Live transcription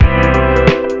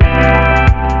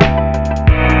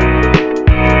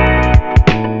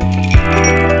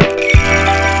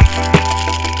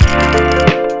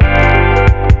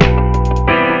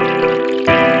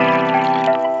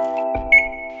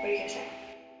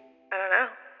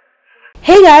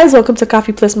Hey guys, welcome to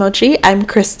Coffee Plus Mochi. I'm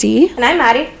Christy. And I'm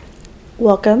Maddie.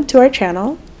 Welcome to our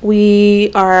channel.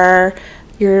 We are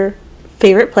your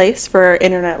favorite place for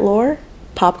internet lore,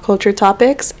 pop culture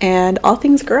topics, and all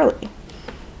things girly.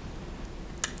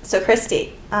 So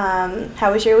Christy,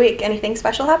 how was your week? Anything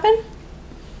special happen?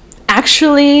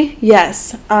 Actually,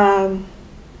 yes.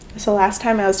 So last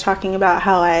time I was talking about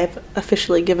how I've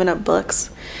officially given up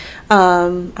books.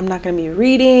 I'm not going to be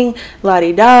reading,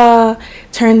 la-di-da.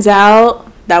 Turns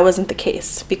out that wasn't the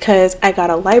case because I got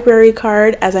a library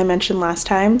card, as I mentioned last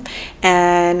time,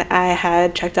 and I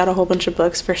had checked out a whole bunch of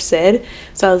books for Sid.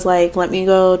 So I was like, let me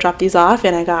go drop these off,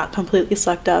 and I got completely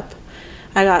sucked up.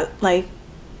 I got like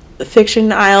the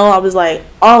fiction aisle. I was like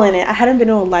all in it. I hadn't been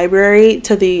to a library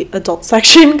to the adult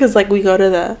section because like we go to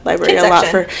the library a lot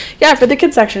for the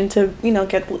kids section to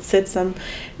get Sid some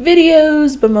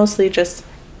videos, but mostly just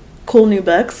cool new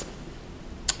books.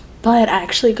 But I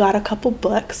actually got a couple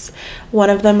books. One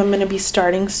of them I'm going to be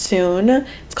starting soon.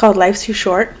 It's called Life's Too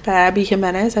Short by Abby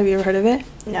Jimenez. Have you ever heard of it?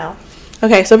 No.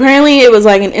 Okay, so apparently it was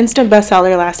like an instant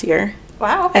bestseller last year.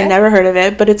 Wow, okay. I never heard of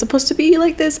it, but it's supposed to be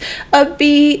like this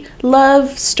upbeat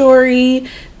love story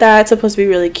that's supposed to be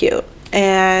really cute.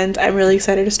 And I'm really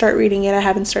excited to start reading it. I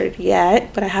haven't started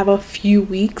yet, but I have a few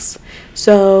weeks.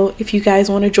 So if you guys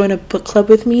want to join a book club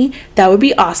with me, that would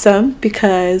be awesome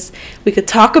because we could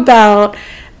talk about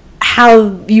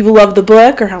how you love the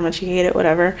book or how much you hate it,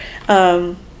 whatever.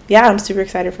 Yeah, I'm super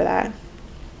excited for that.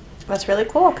 That's really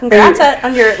cool. Congrats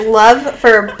on your love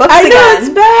for books I again. know it's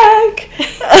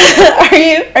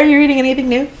back. Are you reading anything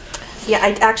new? Yeah,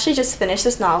 I actually just finished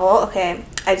this novel. Okay,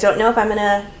 I don't know if I'm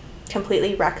gonna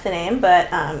completely wreck the name, but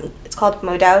it's called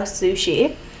Modao Sushi.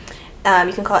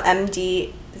 You can call it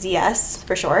MDZS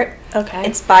for short. Okay.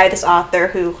 It's by this author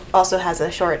who also has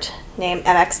a short name,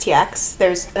 MXTX.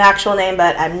 There's an actual name,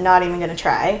 but I'm not even gonna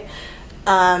try.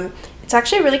 It's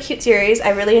actually a really cute series. I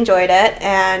really enjoyed it,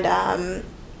 and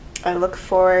I look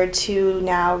forward to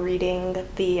now reading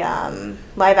the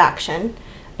live action.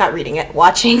 Not reading it,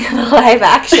 watching the live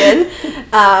action.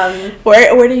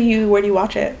 Where do you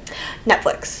watch it?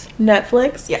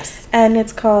 Netflix. Yes. And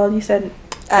it's called, you said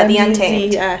The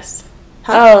Untamed. Yes.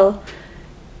 Huh?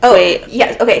 Oh, wait.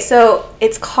 Yeah. Okay. So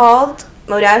it's called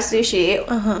Modao Sushi.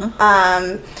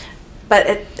 But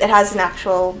it has an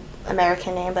actual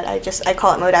American name, but I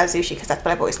call it Modao Sushi because that's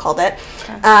what I've always called it.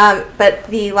 Okay. But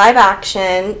the live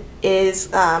action is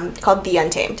called The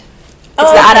Untamed.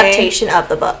 It's the adaptation of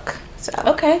the book. So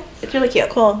okay, it's really cute.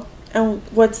 Cool. And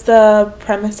what's the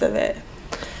premise of it?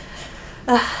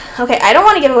 Okay, I don't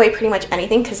want to give away pretty much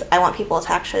anything because I want people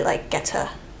to actually like get to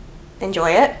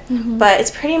enjoy it. Mm-hmm. But it's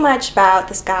pretty much about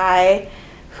this guy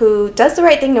who does the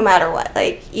right thing no matter what.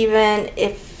 Like even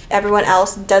if everyone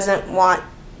else doesn't want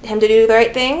him to do the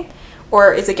right thing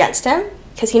or is against him,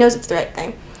 because he knows it's the right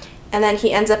thing. And then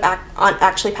he ends up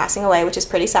actually passing away, which is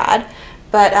pretty sad.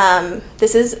 But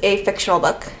this is a fictional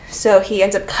book, so he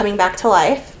ends up coming back to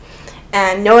life,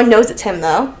 and no one knows it's him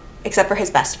though, except for his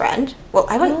best friend. Well,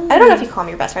 I don't know if you call him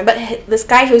your best friend, but this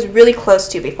guy he was really close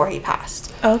to before he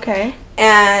passed. Okay.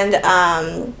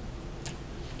 And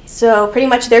so pretty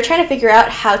much they're trying to figure out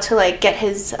how to like get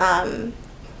his I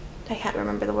can't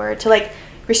remember the word, to like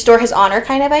restore his honor,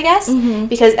 kind of, I guess,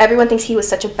 because everyone thinks he was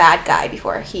such a bad guy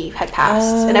before he had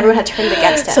passed, and everyone had turned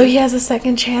against him. So he has a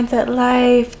second chance at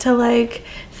life to like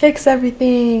fix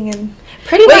everything and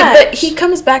pretty much. But he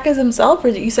comes back as himself, or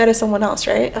you said as someone else,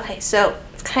 right? Okay, so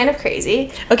it's kind of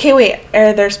crazy. Okay, wait.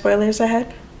 Are there spoilers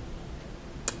ahead?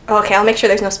 Okay, I'll make sure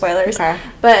there's no spoilers. Okay.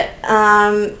 But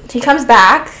he comes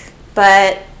back,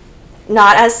 but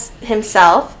not as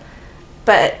himself,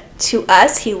 but to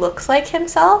us, he looks like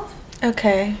himself.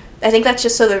 Okay. I think that's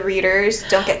just so the readers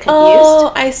don't get confused.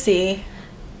 Oh, I see.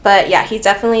 But yeah, he's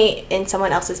definitely in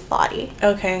someone else's body.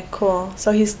 Okay, cool.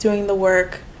 So he's doing the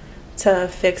work to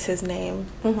fix his name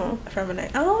from a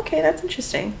night. Oh, okay, that's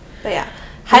interesting. But yeah,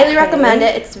 highly recommend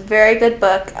it. It's a very good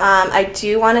book. I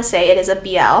do want to say it is a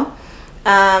BL.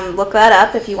 Look that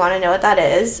up if you want to know what that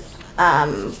is.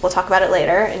 We'll talk about it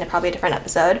later in probably a different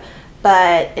episode.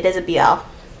 But it is a BL.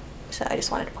 So I just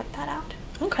wanted to point that out.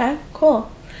 Okay, cool.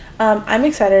 I'm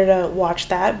excited to watch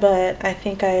that, but I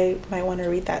think I might want to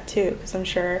read that too because I'm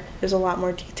sure there's a lot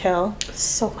more detail.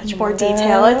 So much more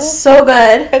detail. It's so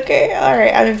good. Okay, all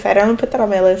right. I'm excited. I'm going to put that on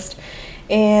my list.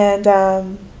 And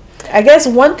I guess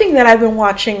one thing that I've been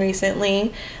watching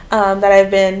recently that I've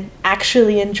been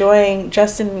actually enjoying,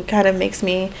 Justin kind of makes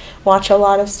me watch a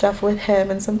lot of stuff with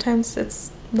him, and sometimes it's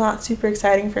not super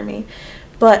exciting for me.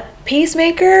 But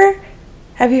Peacemaker,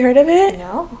 have you heard of it?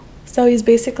 No. So he's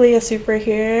basically a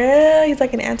superhero. He's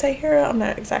like an anti-hero. I'm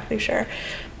not exactly sure.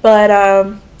 But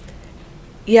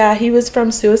Yeah, he was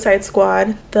from Suicide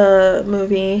Squad, the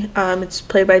movie. It's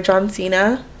played by John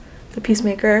Cena, the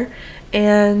Peacemaker,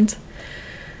 and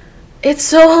it's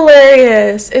so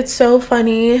hilarious. It's so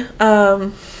funny.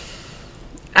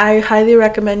 I highly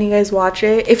recommend you guys watch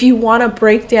it. If you want a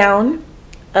breakdown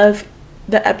of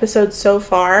the episodes so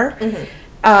far,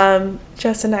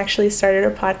 Justin actually started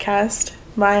a podcast,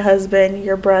 My Husband,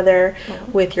 Your Brother,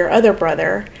 with Your Other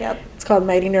Brother. Yep. It's called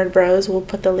Mighty Nerd Bros. We'll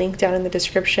put the link down in the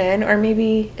description, or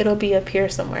maybe it'll be up here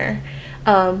somewhere.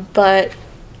 But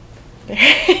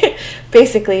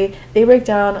basically, they break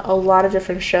down a lot of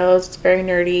different shows. It's very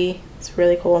nerdy. It's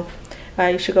really cool.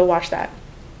 You should go watch that.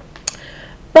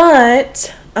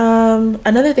 But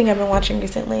another thing I've been watching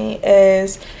recently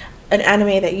is an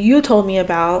anime that you told me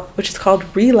about, which is called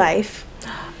Real Life.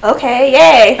 Okay,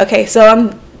 yay! Okay,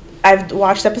 so I've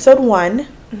watched episode 1,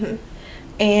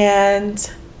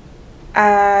 and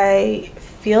I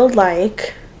feel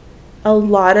like a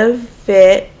lot of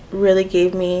it really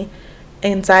gave me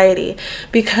anxiety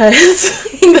because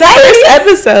the first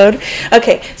episode.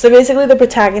 Okay, so basically the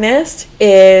protagonist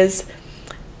is,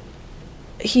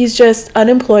 he's just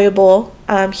unemployable.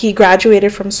 He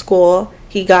graduated from school.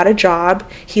 He got a job.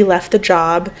 He left the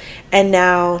job. And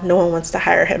now no one wants to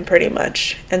hire him pretty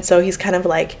much. And so he's kind of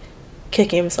like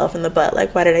kicking himself in the butt.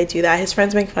 Like, why did I do that? His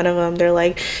friends make fun of him. They're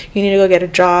like, you need to go get a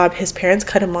job. His parents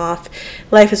cut him off.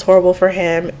 Life is horrible for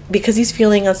him because he's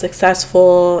feeling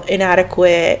unsuccessful,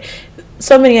 inadequate.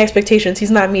 So many expectations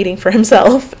he's not meeting for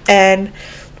himself. And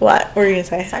what were you going to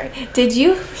say? Sorry. Did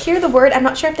you hear the word? I'm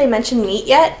not sure if they mentioned NEET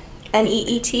yet.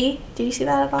 NEET. Did you see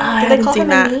that at all? Did they call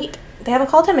him a NEET? They haven't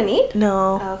called him a NEET?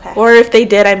 No. Oh, okay. Or if they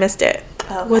did, I missed it.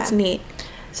 Okay. What's NEET?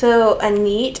 So a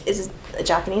NEET is a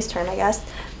Japanese term, I guess.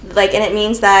 Like, and it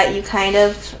means that you kind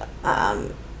of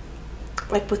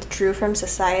like withdrew from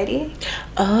society.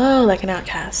 Oh, like an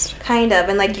outcast. Kind of,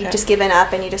 and like you've just given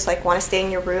up and you just like want to stay in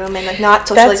your room and like not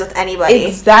socialize with anybody.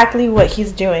 Exactly what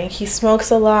he's doing. He smokes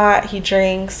a lot, he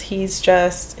drinks, he's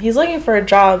looking for a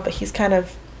job, but he's kind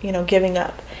of, giving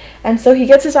up. And so he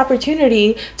gets this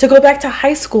opportunity to go back to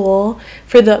high school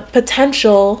for the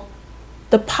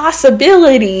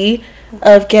possibility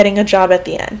of getting a job at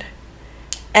the end.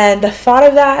 And the thought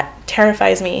of that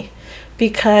terrifies me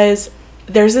because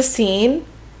there's a scene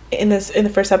in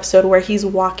the first episode where he's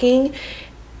walking.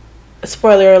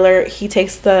 Spoiler alert, he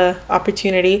takes the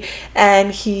opportunity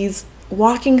and he's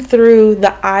walking through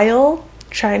the aisle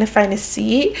trying to find a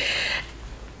seat.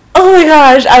 Oh my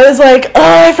gosh, I was like,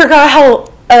 oh, I forgot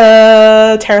how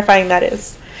terrifying that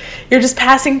is. You're just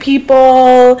passing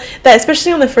people that,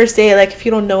 especially on the first day, like if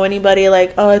you don't know anybody,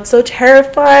 like, oh, it's so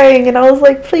terrifying. And I was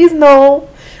like, please no.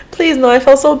 I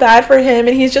felt so bad for him,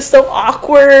 and he's just so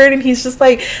awkward, and he's just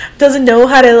like doesn't know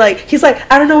how to, like, he's like,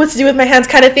 I don't know what to do with my hands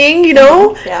kind of thing,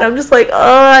 Yeah. And I'm just like, oh,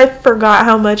 I forgot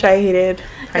how much I hated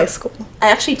high school.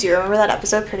 I actually do remember that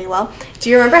episode pretty well.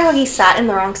 Do you remember how he sat in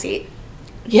the wrong seat?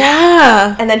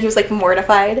 Yeah. And then he was like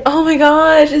mortified. Oh my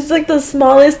gosh, it's like the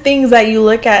smallest things that you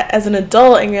look at as an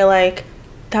adult and you're like,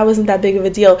 that wasn't that big of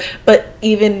a deal. But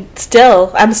even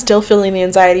still, I'm still feeling the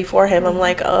anxiety for him. I'm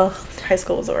like, oh, high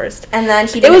school was the worst. And then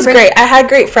it was great. I had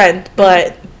great friends,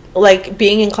 but like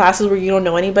being in classes where you don't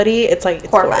know anybody, it's like, it's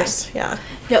horrifying. Yeah.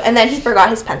 No, and then he forgot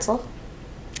his pencil.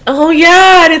 Oh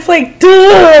yeah, and it's like,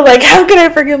 duh, like how could I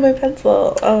forget my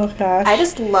pencil? Oh gosh. I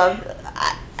just love.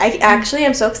 I actually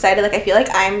am so excited. Like, I feel like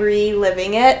I'm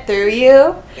reliving it through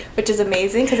you, which is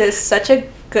amazing because it's such a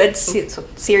good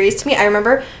series to me. I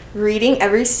remember reading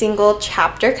every single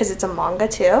chapter because it's a manga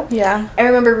too. Yeah. I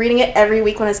remember reading it every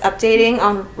week when I was updating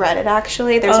on Reddit,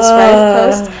 actually. There's this Reddit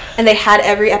post, and they had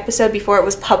every episode before it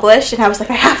was published, and I was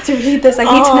like, I have to read this. I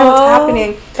need to know what's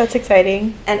happening. That's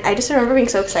exciting. And I just remember being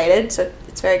so excited, so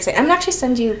it's very exciting. I'm going to actually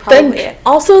send you probably it.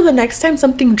 Also, the next time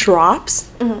something drops,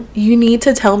 you need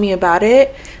to tell me about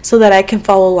it so that I can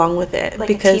follow along with it. Like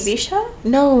because, a TV show?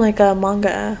 No, like a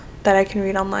manga that I can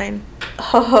read online.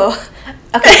 Oh,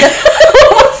 okay.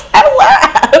 I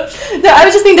laugh. No, I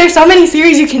was just thinking there's so many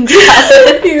series you can do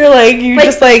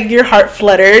that. Your heart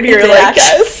fluttered. You're like,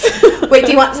 yes. Wait,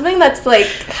 do you want something that's like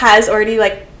has already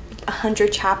like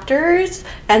 100 chapters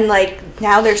and like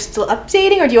now they're still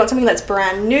updating, or do you want something that's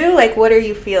brand new? Like, what are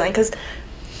you feeling? Because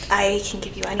I can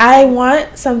give you anything. I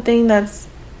want something that's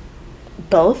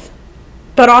both.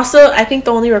 But also, I think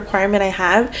the only requirement I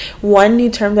have, one new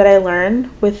term that I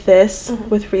learned with this,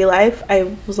 with Real Life,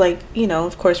 I was like,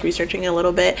 of course, researching a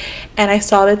little bit, and I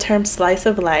saw the term slice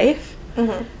of life,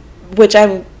 which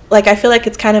I'm, like, I feel like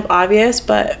it's kind of obvious,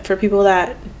 but for people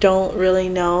that don't really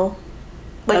know.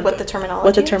 Like what the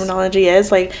terminology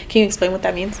is, like, can you explain what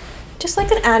that means? Just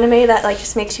like an anime that like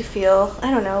just makes you feel,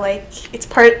 I don't know, like it's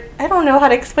part, I don't know how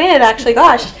to explain it actually,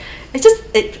 gosh. It's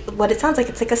just what it sounds like.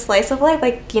 It's like a slice of life,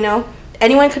 like, you know,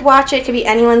 anyone could watch it. It could be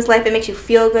anyone's life. It makes you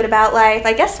feel good about life.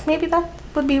 I guess maybe that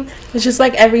would be. It's just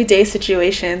like everyday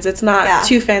situations. It's not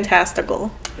too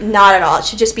fantastical. Not at all. It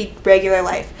should just be regular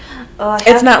life.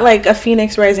 It's not like a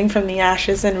phoenix rising from the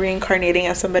ashes and reincarnating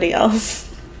as somebody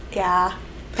else. Yeah.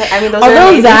 But, I mean, those are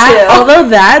amazing too. Although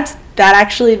that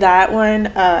one,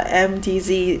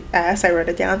 MDZS, I wrote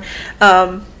it down,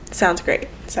 sounds great.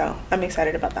 So I'm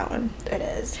excited about that one. It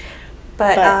is.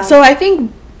 But so I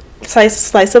think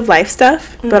slice of life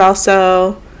stuff, but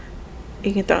also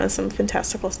you can throw in some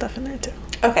fantastical stuff in there too.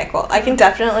 Okay, cool. I can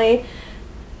definitely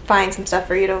find some stuff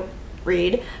for you to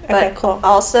read. But okay, cool.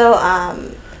 Also,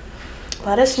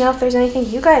 let us know if there's anything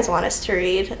you guys want us to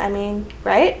read. I mean,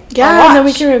 right? Yeah, and then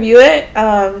we can review it.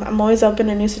 I'm always open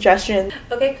to new suggestions.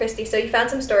 Okay, Christy, so you found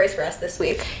some stories for us this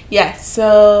week. Yes,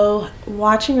 so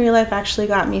watching real life actually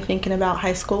got me thinking about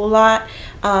high school a lot,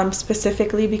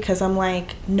 specifically because I'm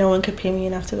like, no one could pay me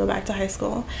enough to go back to high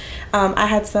school. I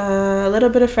had a little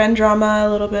bit of friend drama,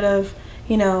 a little bit of,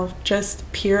 you know, just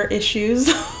peer issues.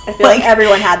 I feel like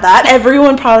everyone had that.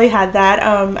 Everyone probably had that.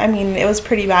 I mean, it was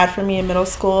pretty bad for me in middle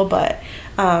school, but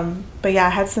yeah, I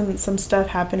had some stuff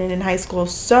happening in high school.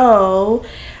 So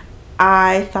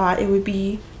I thought it would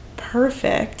be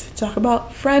perfect to talk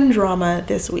about friend drama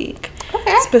this week.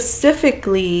 Okay.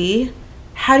 Specifically,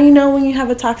 how do you know when you have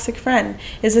a toxic friend?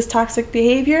 Is this toxic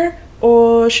behavior,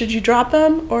 or should you drop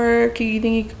them, or do you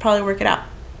think you could probably work it out?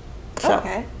 So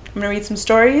okay. I'm gonna read some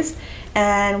stories,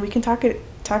 and we can talk it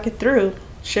through.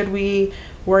 Should we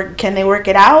can they work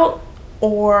it out,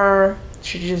 or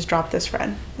should you just drop this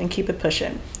friend and keep it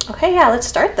pushing? Okay, yeah, let's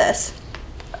start this.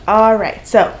 All right,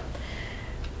 so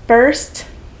first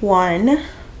one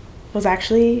was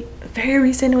actually very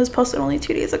recent. It was posted only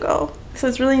 2 days ago, so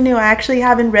it's really new. I actually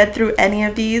haven't read through any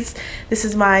of these. This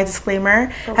is my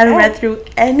disclaimer. Okay. I haven't read through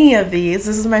any of these.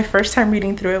 This is my first time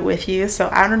reading through it with you, so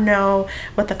I don't know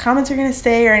what the comments are going to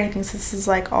say or anything, so this is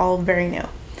like all very new.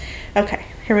 Okay,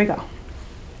 here we go.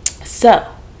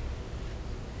 So,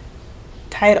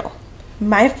 title: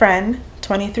 my friend,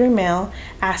 23 male,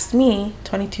 asked me,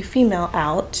 22 female,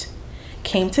 out,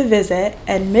 came to visit,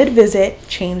 and mid-visit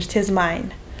changed his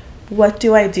mind. What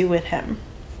do I do with him?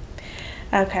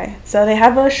 Okay, so they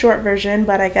have a short version,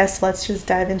 but I guess let's just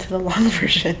dive into the long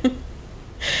version.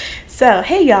 So,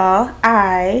 hey y'all,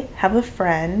 I have a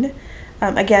friend.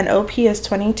 Again, OP is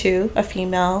 22, a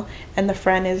female, and the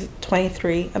friend is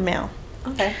 23, a male.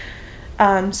 Okay.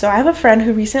 So I have a friend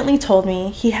who recently told me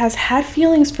he has had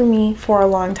feelings for me for a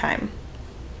long time.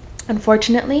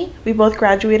 Unfortunately, we both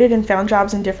graduated and found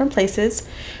jobs in different places,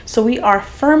 so we are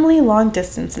firmly long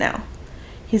distance now.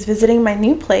 He's visiting my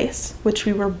new place, which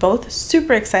we were both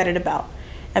super excited about.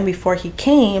 And before he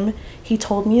came, he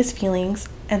told me his feelings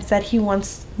and said he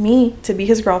wants me to be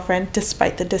his girlfriend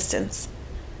despite the distance.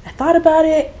 I thought about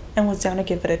it and was down to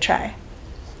give it a try.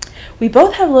 We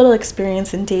both have little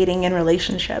experience in dating and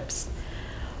relationships.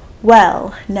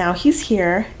 Well, now he's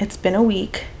here. It's been a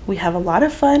week. We have a lot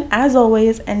of fun, as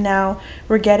always, and now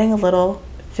we're getting a little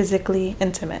physically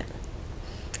intimate.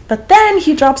 But then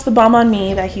he drops the bomb on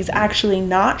me that he's actually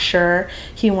not sure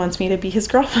he wants me to be his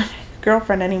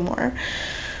girlfriend anymore.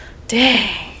 Dang.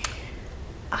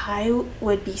 I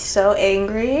would be so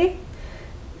angry.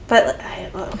 But,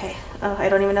 okay. Oh, I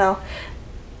don't even know.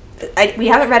 We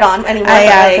haven't read on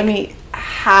anymore.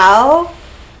 How?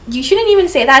 You shouldn't even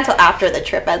say that until after the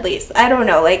trip, at least. I don't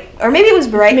know, like, or maybe it was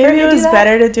right. Maybe it was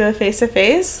better to do a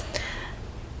face-to-face.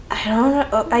 I don't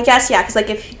know. I guess, yeah, because, like,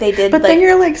 if they did, but then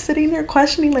you're, like, sitting there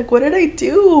questioning, like, what did I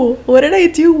do? What did I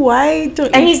do? Why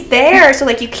don't? And he's there, so,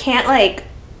 like, you can't, like,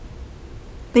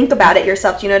 think about it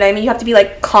yourself. Do you know what I mean? You have to be,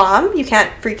 like, calm. You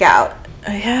can't freak out.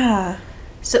 Yeah.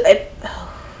 So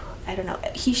I don't know.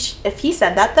 If he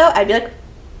said that though, I'd be like,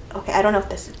 okay, I don't know if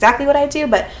this is exactly what I do,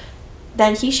 but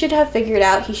then he should have figured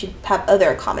out he should have other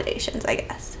accommodations, I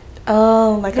guess.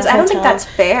 Oh, like because I don't think that's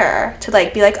fair to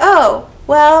like be like, oh,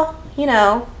 well, you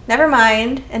know, never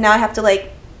mind, and now I have to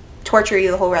like torture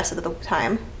you the whole rest of the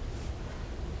time.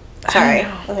 Sorry.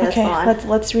 Okay,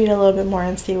 let's read a little bit more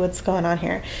and see what's going on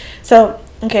here. So,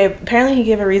 okay, apparently he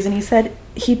gave a reason. He said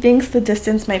he thinks the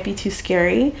distance might be too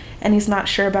scary, and he's not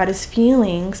sure about his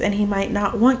feelings, and he might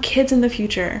not want kids in the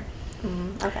future.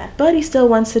 Okay. But he still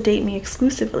wants to date me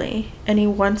exclusively, and he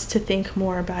wants to think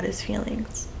more about his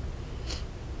feelings.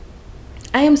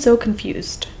 I am so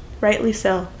confused. Rightly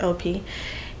so, OP.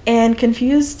 And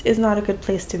confused is not a good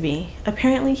place to be.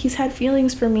 Apparently, he's had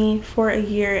feelings for me for a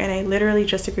year, and I literally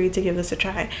just agreed to give this a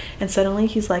try. And suddenly,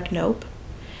 he's like, nope.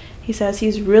 He says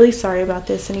he's really sorry about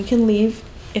this and he can leave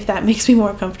if that makes me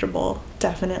more comfortable.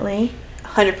 Definitely.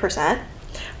 100%.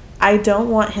 I don't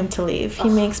want him to leave. He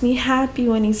makes me happy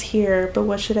when he's here, but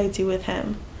what should I do with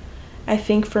him? I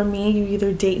think for me, you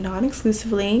either date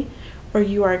non-exclusively or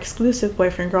you are exclusive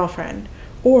boyfriend-girlfriend.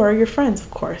 Or you're friends,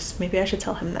 of course. Maybe I should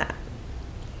tell him that.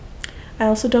 I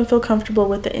also don't feel comfortable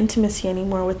with the intimacy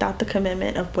anymore without the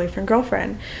commitment of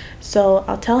boyfriend-girlfriend. So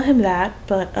I'll tell him that,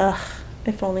 but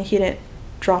if only he didn't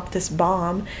drop this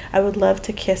bomb, I would love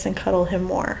to kiss and cuddle him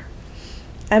more.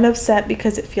 I'm upset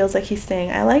because it feels like he's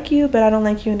saying, I like you, but I don't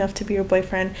like you enough to be your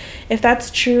boyfriend. If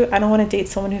that's true, I don't want to date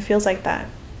someone who feels like that.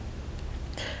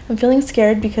 I'm feeling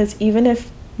scared because even if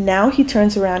now he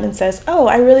turns around and says, oh,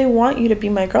 I really want you to be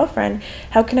my girlfriend,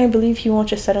 how can I believe he won't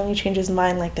just suddenly change his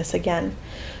mind like this again?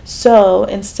 So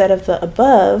instead of the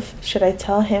above, should I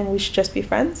tell him we should just be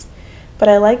friends? But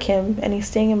I like him and he's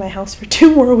staying in my house for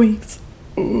 2 more weeks.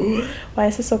 Ooh. Why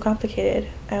is this so complicated?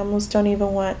 I almost don't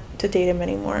even want to date him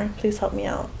anymore. Please help me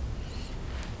out.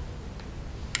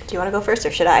 Do you want to go first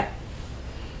or should I?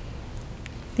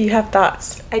 Do you have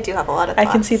thoughts? I do have a lot of thoughts.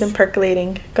 I can see them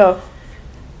percolating. Go.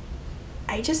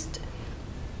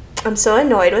 I'm so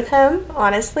annoyed with him,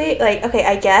 honestly. Like, okay,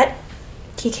 I get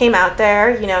he came out there,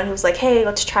 and he was like, hey,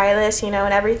 let's try this, and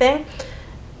everything.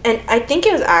 And I think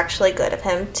it was actually good of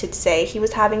him to say he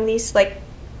was having these, like,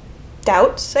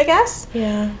 doubts, I guess.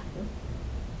 Yeah.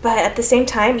 But at the same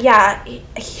time, yeah,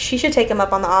 she should take him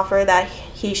up on the offer that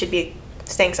he should be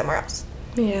staying somewhere else.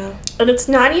 Yeah. And it's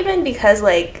not even because,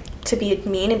 like, to be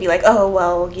mean and be like, oh,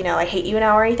 well, I hate you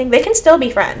now or anything. They can still be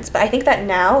friends. But I think that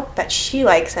now that she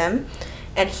likes him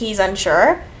and he's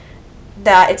unsure,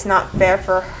 that it's not fair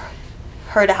for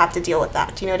her to have to deal with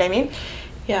that. Do you know what I mean?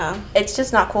 Yeah. It's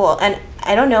just not cool. And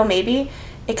I don't know, maybe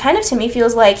it kind of to me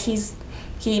feels like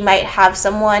he might have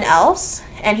someone else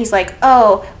and he's like,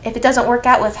 oh, if it doesn't work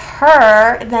out with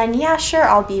her, then yeah, sure,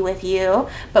 I'll be with you,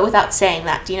 but without saying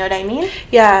that. Do you know what I mean?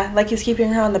 Yeah, like he's keeping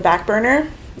her on the back burner.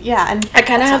 Yeah, and I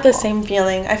kind of have the same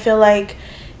feeling. I feel like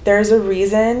there's a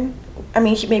reason. I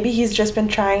mean, maybe he's just been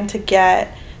trying to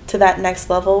get to that next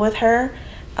level with her,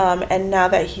 and now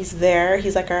that he's there,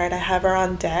 he's like, all right, I have her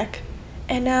on deck,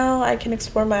 and now I can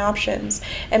explore my options.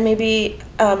 And maybe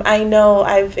I know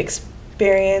I've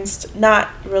experienced not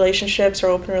relationships or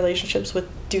open relationships with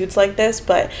dudes like this,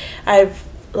 but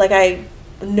I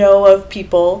know of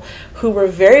people who were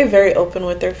very, very open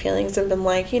with their feelings and been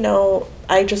like,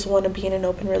 I just want to be in an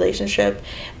open relationship.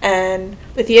 And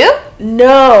with you?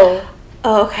 No.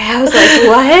 Oh, okay. I was like,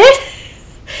 what?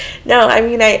 No, I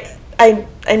mean,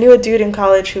 I knew a dude in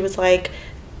college who was like,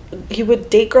 he would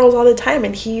date girls all the time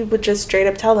and he would just straight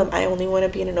up tell them, I only want to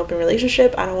be in an open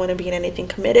relationship. I don't want to be in anything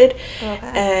committed. Okay.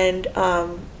 And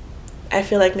I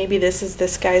feel like maybe this is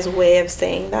this guy's way of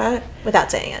saying that.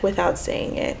 Without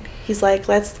saying it. He's like,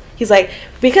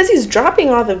 because he's dropping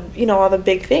all the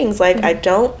big things. Like, mm-hmm. I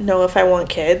don't know if I want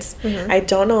kids. Mm-hmm. I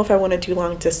don't know if I want to do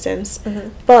long distance. Mm-hmm.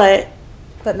 But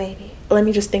maybe. Let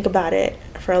me just think about it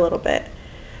for a little bit.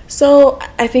 So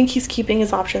I think he's keeping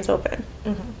his options open.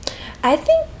 Mm-hmm. I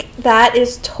think that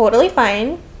is totally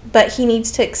fine, but he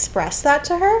needs to express that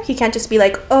to her. He can't just be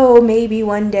like, oh, maybe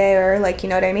one day, or like, you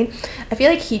know what I mean? I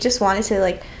feel like he just wanted to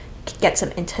like get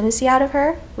some intimacy out of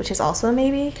her, which is also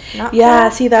maybe not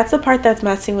bad. See, that's the part that's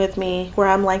messing with me, where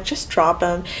I'm like, just drop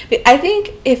him. But I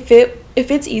think if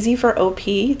it's easy for OP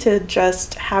to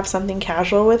just have something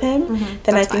casual with him, mm-hmm,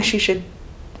 then I think fine. She should,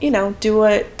 do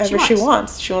whatever she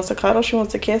wants. She wants to cuddle, she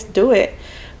wants to kiss, do it.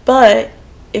 But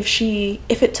if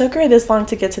it took her this long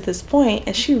to get to this point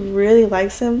and she really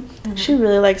likes him, mm-hmm. she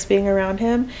really likes being around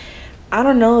him, I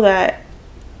don't know that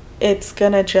it's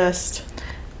gonna just,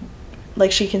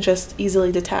 like, she can just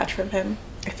easily detach from him.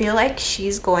 I feel like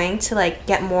she's going to, like,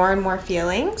 get more and more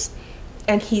feelings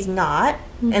and he's not,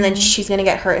 mm-hmm. and then she's gonna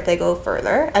get hurt if they go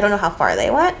further. I don't know how far they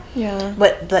went. Yeah.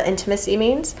 What the intimacy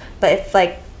means, but if,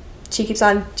 like, she keeps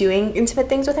on doing intimate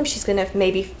things with him, she's gonna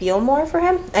maybe feel more for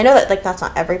him. I know that, like, that's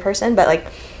not every person, but, like,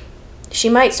 she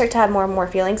might start to have more and more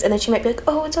feelings, and then she might be like,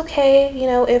 oh, it's okay,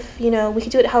 if, we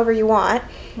could do it however you want.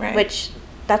 Right. Which,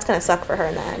 that's gonna suck for her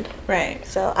in the end. Right.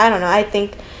 So, I don't know. I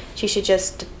think she should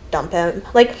just dump him.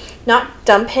 Like, not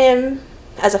dump him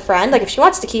as a friend. Like, if she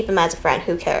wants to keep him as a friend,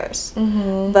 who cares?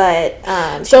 Mm-hmm.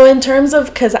 But, so in terms of,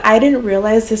 because I didn't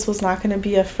realize this was not going to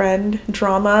be a friend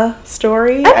drama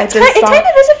story. It kind of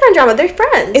is a friend drama. They're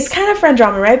friends. It's kind of friend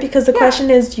drama, right? Because the question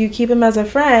is, do you keep him as a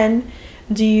friend?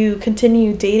 Do you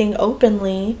continue dating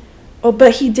openly? Oh,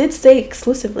 but he did say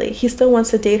exclusively. He still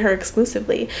wants to date her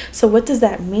exclusively. So what does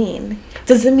that mean?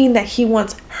 Does it mean that he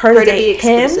wants her to date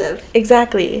him? Exclusive.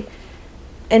 Exactly.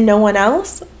 and no one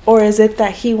else? Or is it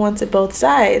that he wants it both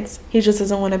sides? He just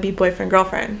doesn't want to be boyfriend,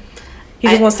 girlfriend. He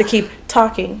just wants to keep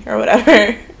talking or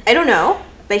whatever. I don't know.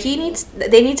 But they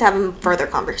need to have a further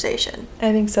conversation.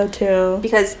 I think so too.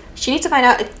 Because she needs to find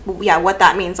out, what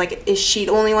that means. Like, is she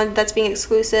the only one that's being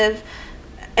exclusive?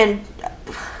 And,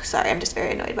 sorry, I'm just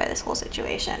very annoyed by this whole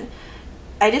situation.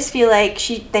 I just feel like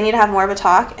they need to have more of a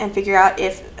talk and figure out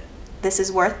if this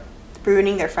is worth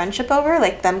ruining their friendship over,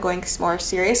 like them going more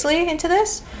seriously into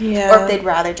this. Yeah. Or if they'd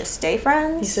rather just stay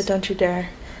friends. Lisa, don't you dare.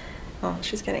 Oh,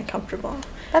 she's getting comfortable.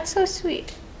 That's so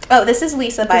sweet. Oh, this is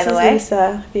Lisa, by the way.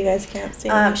 Lisa, if you guys can't see.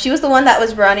 She was the one that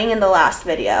was running in the last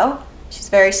video. She's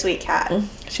a very sweet cat.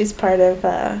 She's part of,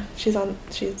 she's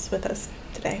with us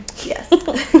today. Yes.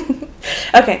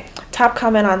 Okay, top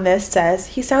comment on this says,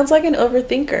 he sounds like an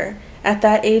overthinker. At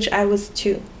that age, I was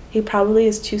too. He probably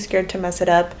is too scared to mess it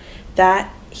up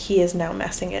that he is now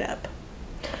messing it up.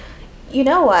 You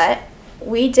know what?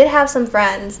 We did have some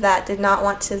friends that did not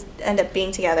want to end up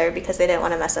being together because they didn't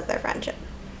want to mess up their friendship.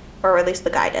 Or at least the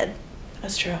guy did.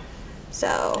 That's true.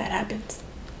 So that happens.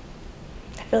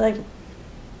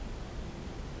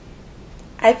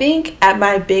 I think at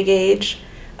my big age,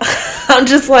 I'm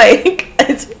just like,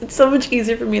 it's so much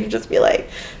easier for me to just be like,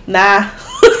 nah.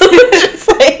 Just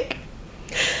like,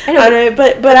 I know.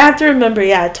 But I have to remember,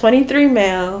 23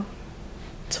 male,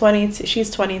 22,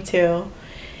 she's 22.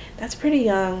 That's pretty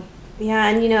young. Yeah,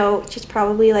 and she's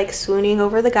probably like swooning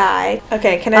over the guy.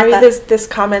 Okay, can I read this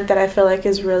comment that I feel like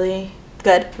is really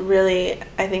good? Really,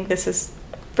 I think this is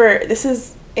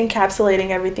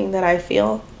encapsulating everything that I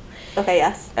feel. Okay,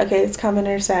 yes. Okay, this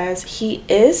commenter says, he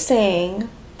is saying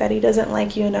that he doesn't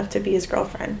like you enough to be his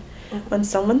girlfriend. Mm-hmm. When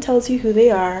someone tells you who they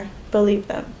are, believe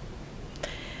them.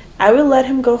 I would let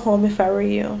him go home if I were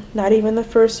you. Not even the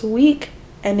first week,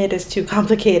 and it is too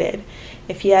complicated.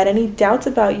 If he had any doubts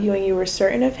about you and you were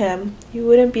certain of him, you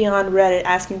wouldn't be on Reddit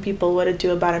asking people what to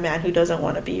do about a man who doesn't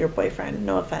want to be your boyfriend.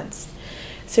 No offense.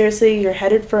 Seriously, you're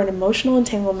headed for an emotional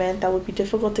entanglement that would be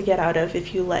difficult to get out of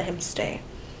if you let him stay.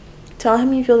 Tell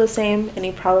him you feel the same and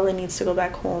he probably needs to go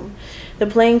back home. The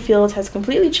playing field has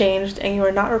completely changed and you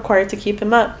are not required to keep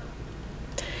him up.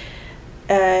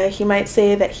 He might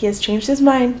say that he has changed his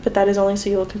mind, but that is only so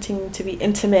you will continue to be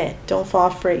intimate. Don't fall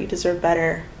for it. You deserve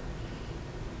better.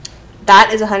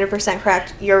 That is 100%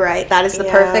 correct. You're right. That is the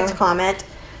perfect comment.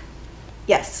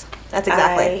 Yes, that's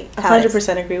exactly how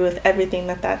 100% agree with everything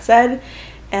that said.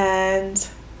 And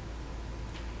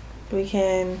we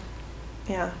can,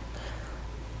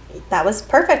 That was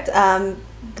perfect.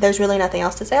 There's really nothing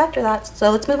else to say after that. So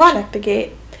let's move on. Check the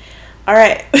gate. All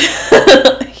right.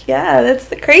 Yeah, that's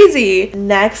crazy.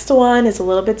 Next one is a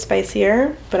little bit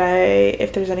spicier, but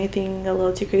if there's anything a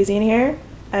little too crazy in here,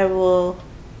 I will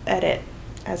edit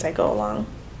as I go along.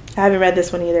 I haven't read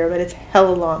this one either, but it's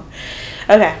hella long.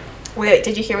 Okay. Wait,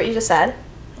 did you hear what you just said?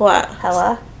 What?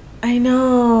 Hella? I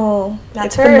know.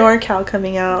 That's the NorCal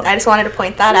coming out. I just wanted to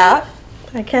point that out.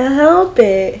 I can't help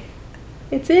it.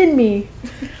 It's in me.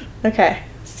 Okay.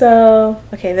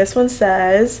 This one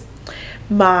says,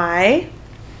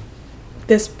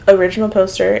 this original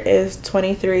poster is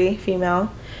 23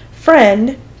 female.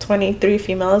 Friend, 23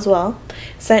 female as well,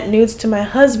 sent nudes to my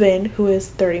husband, who is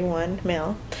 31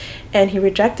 male, and he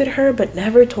rejected her but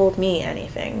never told me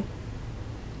anything.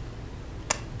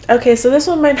 Okay, so this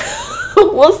one might,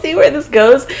 we'll see where this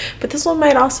goes, but this one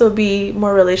might also be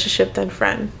more relationship than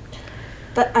friend.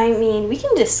 But I mean, we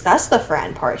can discuss the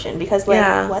friend portion because,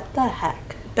 what the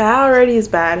heck? That already is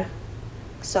bad.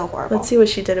 So horrible. Let's see what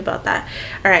she did about that.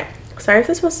 All right. Sorry if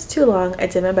this was too long. I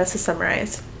did my best to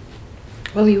summarize.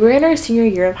 When we were in our senior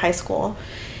year of high school,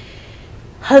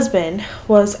 husband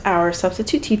was our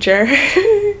substitute teacher.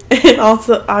 And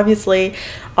also, obviously,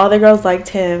 all the girls liked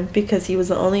him because he was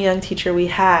the only young teacher we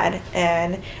had.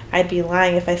 And I'd be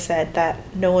lying if I said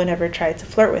that no one ever tried to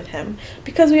flirt with him,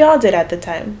 because we all did at the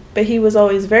time. But he was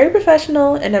always very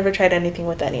professional and never tried anything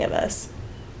with any of us.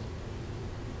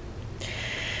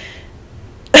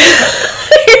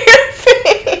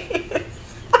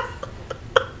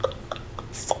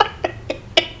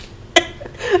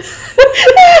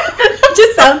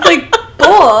 Just sounds like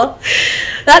bull.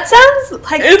 That sounds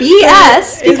like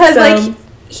BS because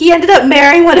he ended up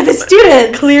marrying one of his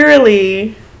students.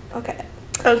 Clearly. Okay.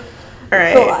 Oh, all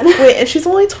right. Go on. Wait, and she's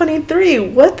only 23.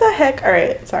 What the heck? All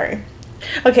right, sorry.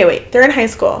 Okay, wait. They're in high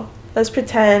school. Let's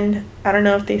pretend. I don't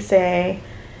know if they say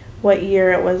what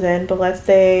year it was in, but let's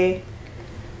say.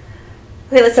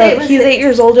 Okay, let's say it was he's 8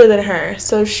 years older than her,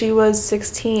 so she was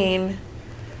 16.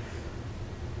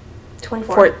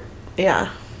 24.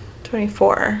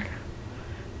 24.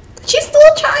 She's still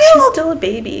a child. She's still a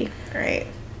baby. All right.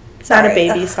 It's not a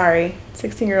baby, sorry.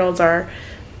 16-year-olds are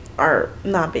are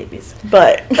not babies,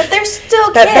 but they're still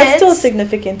kids. That's still a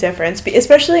significant difference,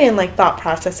 especially in like thought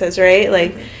processes, right?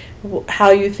 Like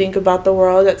how you think about the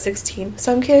world at 16.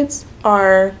 Some kids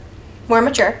are more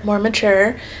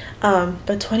mature,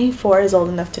 but 24 is old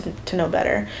enough to know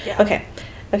better. Yeah.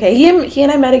 Okay. He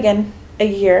and I met again a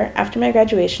year after my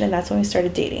graduation, and that's when we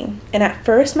started dating. And at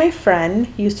first, my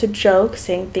friend used to joke,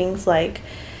 saying things like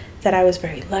that I was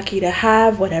very lucky to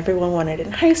have what everyone wanted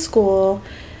in high school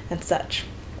and such.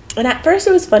 And at first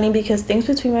it was funny because things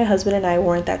between my husband and I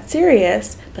weren't that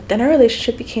serious, but then our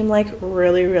relationship became like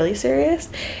really, really serious,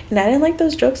 and I didn't like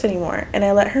those jokes anymore, and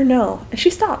I let her know, and she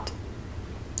stopped.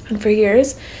 And for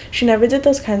years, she never did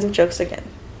those kinds of jokes again.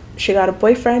 She got a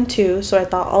boyfriend too, so I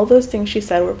thought all those things she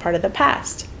said were part of the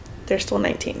past. They're still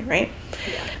 19, right?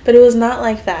 Yeah. But it was not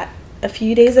like that. A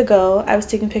few days ago, I was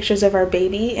taking pictures of our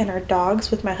baby and our dogs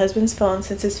with my husband's phone,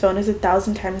 since his phone is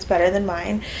 1,000 times better than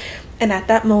mine. And at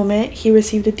that moment, he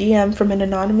received a DM from an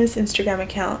anonymous Instagram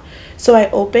account. So I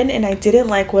opened, and I didn't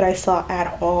like what I saw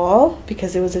at all,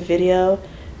 because it was a video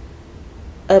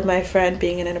of my friend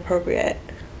being inappropriate.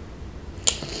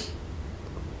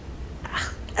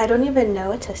 I don't even know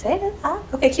what to say to that.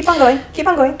 Okay, keep on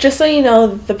going. Just so you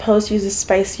know, the post uses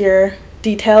spicier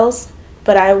details,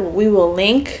 but we will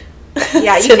link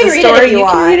yeah, to you can the read story. It if you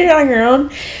want. Can read it on your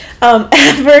own.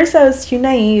 At first, I was too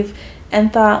naive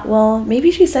and thought, well,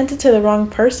 maybe she sent it to the wrong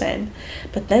person.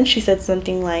 But then she said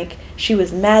something like she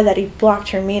was mad that he blocked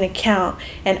her main account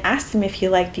and asked him if he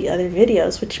liked the other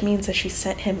videos, which means that she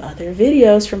sent him other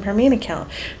videos from her main account.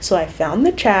 So I found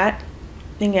the chat,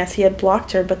 and yes, he had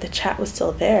blocked her, but the chat was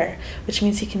still there, which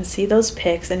means he can see those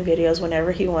pics and videos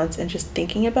whenever he wants, and just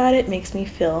thinking about it makes me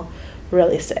feel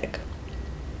really sick.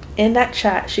 In that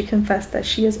chat, she confessed that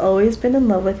she has always been in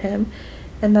love with him,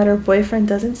 and that her boyfriend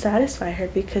doesn't satisfy her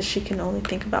because she can only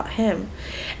think about him,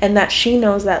 and that she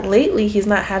knows that lately he's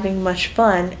not having much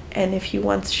fun, and if he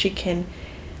wants, she can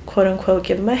quote unquote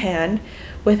give him a hand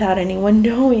without anyone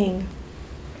knowing.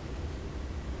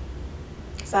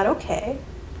 Is that okay?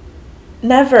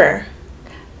 Never.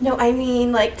 No, I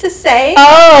mean like to say.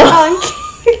 Oh.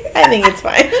 I think it's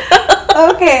fine.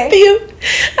 Okay.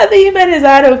 I think you meant, is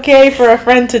that okay for a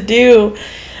friend to do?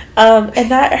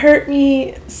 And that hurt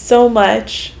me so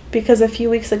much, because a few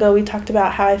weeks ago we talked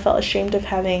about how I felt ashamed of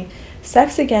having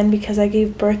sex again because I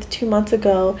gave birth 2 months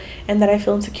ago, and that I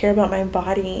feel insecure about my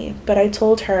body. But I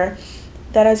told her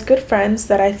that as good friends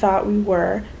that I thought we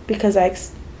were, because I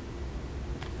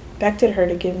expected her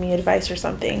to give me advice or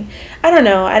something. I don't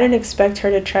know. I didn't expect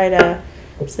her to try to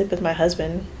sleep with my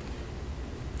husband.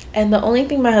 And the only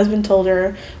thing my husband told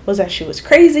her was that she was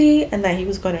crazy, and that he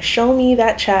was going to show me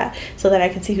that chat so that I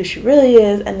can see who she really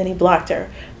is, and then he blocked her.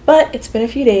 But it's been a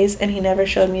few days, and he never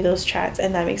showed me those chats,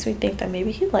 and that makes me think that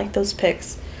maybe he liked those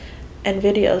pics and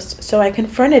videos. So I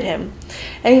confronted him,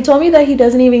 and he told me that he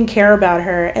doesn't even care about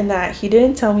her, and that he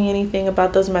didn't tell me anything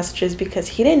about those messages because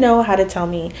he didn't know how to tell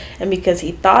me, and because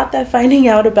he thought that finding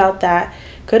out about that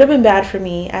could have been bad for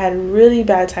me. I had a really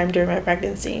bad time during my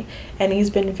pregnancy, and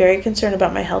he's been very concerned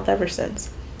about my health ever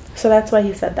since. So that's why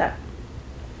he said that.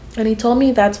 And he told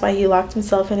me that's why he locked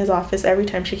himself in his office every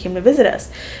time she came to visit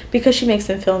us, because she makes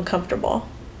him feel uncomfortable.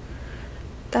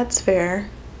 That's fair.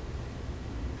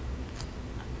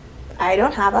 I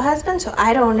don't have a husband, so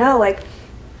I don't know. Like,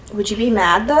 would you be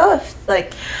mad though if,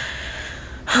 like,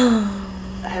 I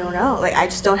don't know. Like, I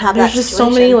just don't have that situation. There's just so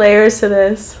many layers to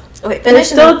this. Okay, there's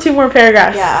still 2 more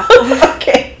paragraphs. Yeah.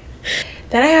 Okay.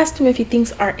 Then I asked him if he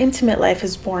thinks our intimate life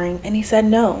is boring, and he said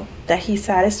no, that he's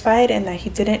satisfied, and that he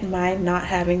didn't mind not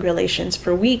having relations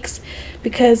for weeks,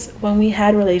 because when we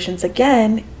had relations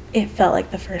again, it felt like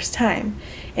the first time.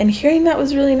 And hearing that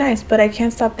was really nice, but I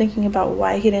can't stop thinking about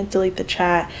why he didn't delete the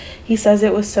chat. He says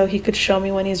it was so he could show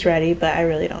me when he's ready, but I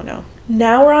really don't know.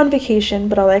 Now we're on vacation,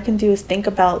 but all I can do is think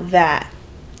about that.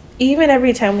 Even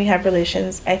every time we have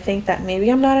relations, I think that maybe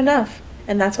I'm not enough,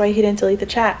 and that's why he didn't delete the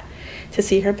chat, to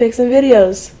see her pics and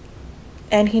videos.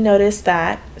 And he noticed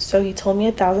that, so he told me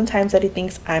 1,000 times that he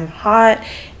thinks I'm hot,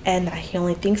 and that he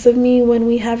only thinks of me when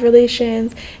we have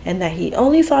relations, and that he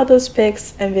only saw those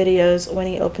pics and videos when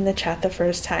he opened the chat the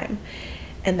first time,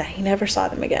 and that he never saw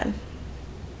them again.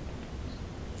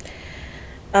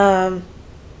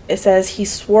 It says he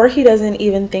swore he doesn't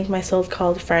even think my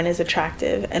so-called friend is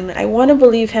attractive, and I want to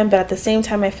believe him, but at the same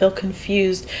time I feel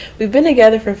confused. We've been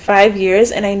together for 5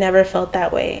 years, and I never felt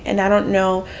that way, and I don't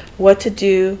know what to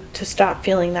do to stop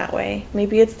feeling that way.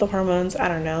 Maybe it's the hormones, I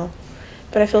don't know,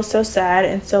 but I feel so sad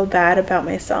and so bad about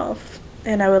myself,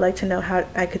 and I would like to know how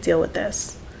I could deal with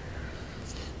this.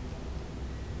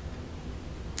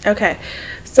 Okay,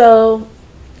 so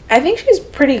I think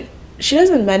she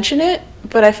doesn't mention it,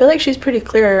 but I feel like she's pretty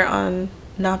clear on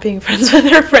not being friends with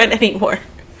her friend anymore.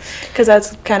 Because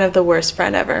that's kind of the worst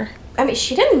friend ever. I mean,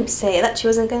 she didn't say that she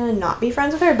wasn't going to not be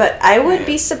friends with her, but I would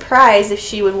be surprised if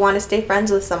she would want to stay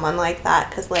friends with someone like that,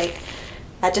 because, like,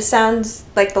 that just sounds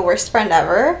like the worst friend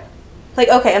ever. Like,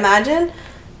 okay, imagine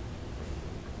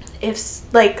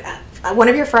if, like, one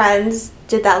of your friends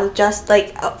did that with just,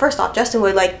 like, first off, Justin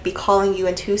would, like, be calling you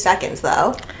in 2 seconds,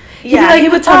 though. Yeah, like, he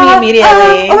would tell me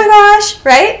immediately. Oh my gosh,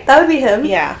 right? That would be him.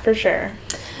 Yeah, for sure.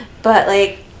 But,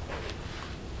 like,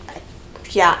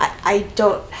 yeah, I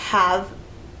don't have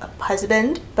a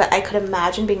husband, but I could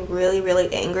imagine being really,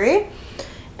 really angry.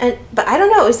 But I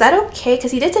don't know, is that okay?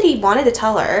 Because he did say he wanted to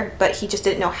tell her, but he just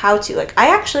didn't know how to. Like,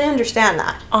 I actually understand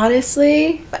that.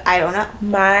 Honestly, but I don't know.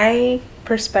 My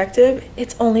perspective,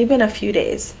 it's only been a few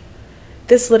days.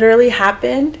 This literally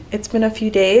happened. It's been a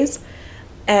few days.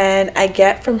 And I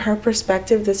get from her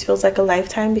perspective, this feels like a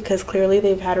lifetime, because clearly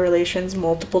they've had relations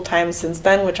multiple times since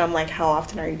then, which I'm like, how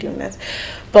often are you doing this?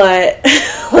 But,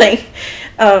 like,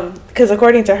 because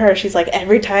according to her, she's like,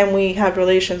 every time we have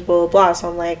relations, blah, blah, blah. So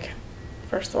I'm like,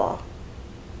 first of all,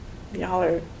 y'all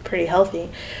are pretty healthy.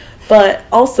 But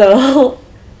also,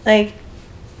 like,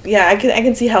 yeah, I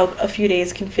can see how a few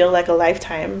days can feel like a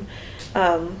lifetime.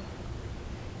 But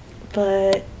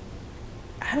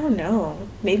I don't know.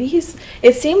 Maybe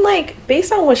it seemed like,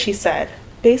 based on what she said,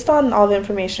 based on all the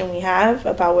information we have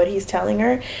about what he's telling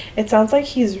her, it sounds like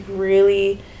he's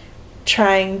really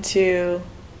trying to,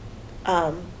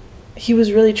 he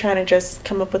was really trying to just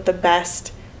come up with the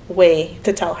best way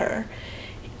to tell her.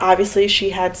 Obviously,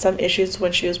 she had some issues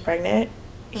when she was pregnant.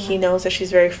 Mm-hmm. He knows that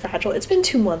she's very fragile. It's been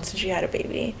 2 months since she had a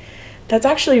baby. That's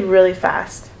actually really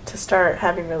fast to start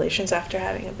having relations after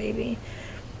having a baby.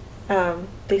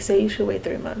 They say you should wait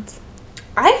 3 months.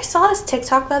 I saw this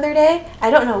TikTok the other day.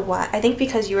 I don't know what. I think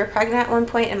because you were pregnant at one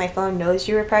point and my phone knows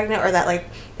you were pregnant, or that, like,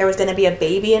 there was going to be a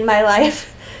baby in my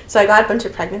life. So I got a bunch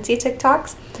of pregnancy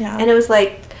TikToks. Yeah. And it was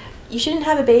like, you shouldn't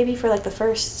have a baby for, like, the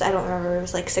first, I don't remember, it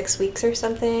was like 6 weeks or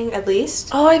something, at least.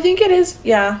 Oh, I think it is.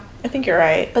 Yeah, I think you're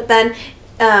right. But then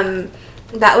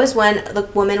that was when the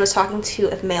woman was talking to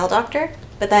a male doctor.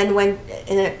 But then when,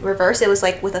 in reverse, it was,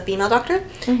 like, with a female doctor.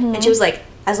 Mm-hmm. And she was like,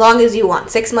 as long as you want,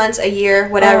 6 months, a year,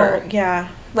 whatever. Oh, yeah.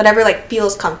 Whatever, like,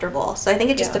 feels comfortable. So I think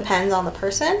it just depends on the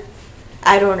person.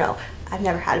 I don't know. I've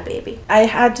never had a baby. I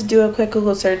had to do a quick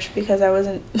Google search because I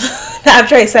wasn't,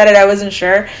 after I said it, I wasn't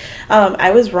sure.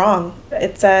 I was wrong.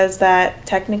 It says that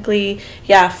technically,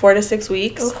 4 to 6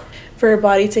 weeks for a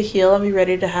body to heal and be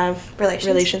ready to have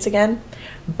relations again.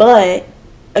 But,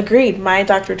 agreed, my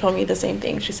doctor told me the same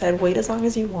thing. She said, wait as long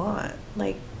as you want.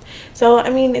 Like, so, I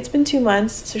mean, it's been 2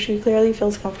 months, so she clearly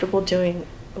feels comfortable doing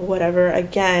whatever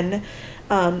again.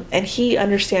 And he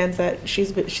understands that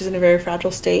she's in a very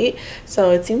fragile state.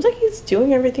 So it seems like he's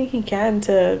doing everything he can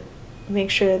to make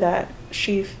sure that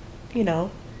she,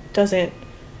 doesn't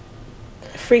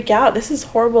freak out. This is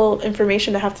horrible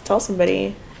information to have to tell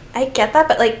somebody. I get that,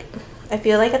 but, like, I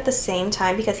feel like at the same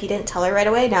time, because he didn't tell her right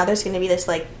away, now there's going to be this,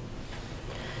 like,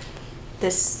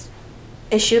 this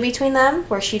issue between them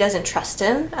where she doesn't trust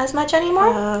him as much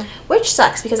anymore, which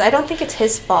sucks because I don't think it's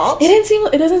his fault.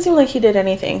 It doesn't seem like he did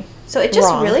anything. So it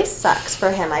just really sucks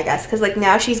for him, I guess, because, like,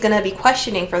 now she's gonna be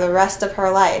questioning for the rest of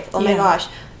her life. Oh my gosh,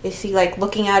 is he, like,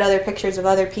 looking at other pictures of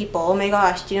other people? Oh my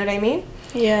gosh, do you know what I mean?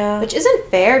 Yeah. Which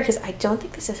isn't fair because I don't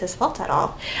think this is his fault at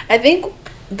all. I think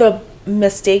the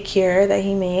mistake here that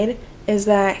he made is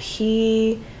that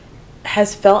he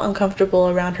has felt uncomfortable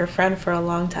around her friend for a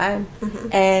long time. Mm-hmm.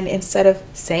 And instead of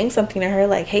saying something to her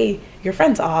like, hey, your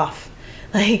friend's off,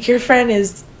 like, your friend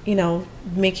is,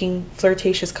 making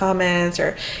flirtatious comments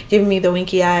or giving me the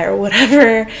winky eye or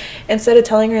whatever, instead of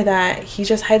telling her that, he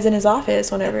just hides in his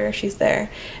office whenever she's there.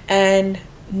 And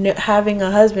having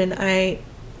a husband, I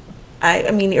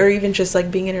mean, or even just, like,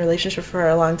 being in a relationship for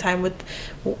a long time with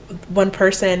one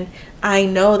person, I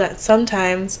know that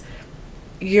sometimes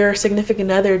your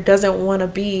significant other doesn't want to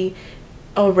be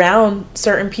around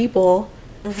certain people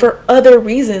for other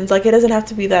reasons. Like, it doesn't have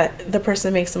to be that the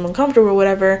person makes them uncomfortable or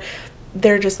whatever.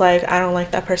 They're just like, I don't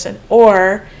like that person.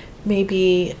 Or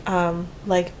maybe,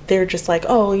 like, they're just like,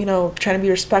 oh, trying to be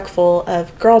respectful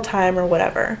of girl time or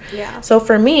whatever. Yeah. So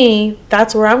for me,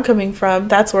 that's where I'm coming from.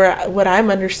 That's what I'm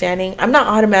understanding. I'm not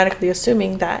automatically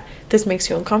assuming that this makes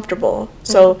you uncomfortable.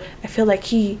 So I feel like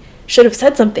he should have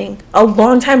said something a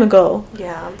long time ago.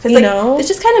 Yeah. Because, this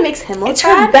just kind of makes him look bad. It's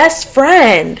her best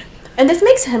friend. And this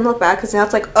makes him look bad because now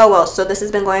it's like, oh, well, so this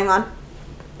has been going on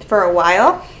for a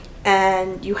while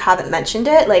and you haven't mentioned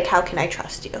it. Like, how can I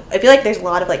trust you? I feel like there's a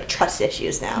lot of, like, trust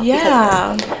issues now.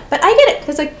 Yeah. Because of this. But I get it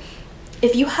because, like,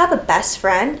 if you have a best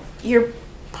friend, you're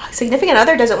significant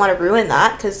other doesn't want to ruin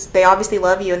that because they obviously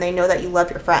love you and they know that you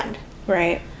love your friend.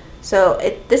 Right. So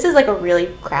this is like a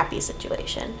really crappy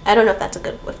situation. I don't know if that's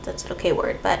an okay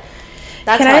word, but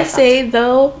that's Can how I felt. say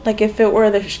though, like if it were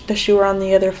the shoe were on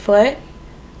the other foot,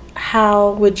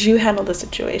 how would you handle the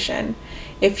situation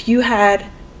if you had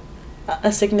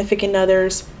a significant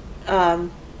other's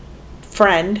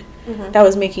friend that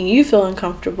was making you feel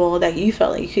uncomfortable, that you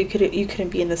felt like you couldn't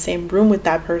be in the same room with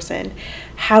that person?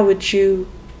 How would you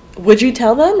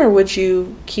tell them, or would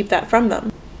you keep that from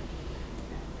them?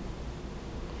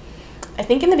 I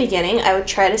think in the beginning I would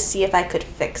try to see if I could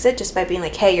fix it just by being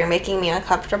like, hey, you're making me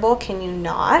uncomfortable, can you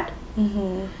not?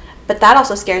 But that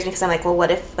also scares me because I'm like, well,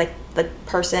 what if like the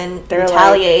person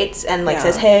retaliates and like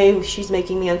says, hey, she's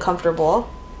making me uncomfortable?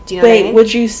 Do you know what I mean?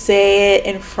 Would you say it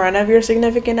in front of your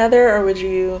significant other, or would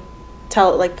you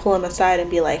pull them aside and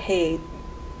be like, hey,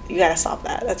 you gotta stop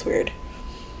that, that's weird?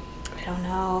 I don't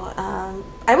know.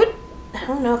 I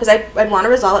don't know, because I'd want to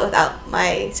resolve it without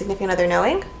my significant other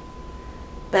knowing.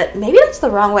 But maybe that's the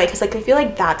wrong way, because like I feel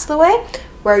like that's the way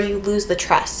where you lose the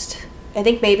trust. I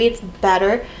think maybe it's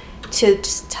better to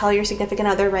just tell your significant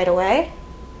other right away,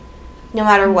 no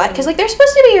matter what, because like they're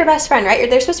supposed to be your best friend, right?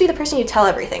 They're supposed to be the person you tell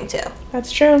everything to. That's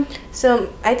true.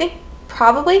 So I think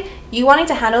probably you wanting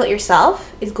to handle it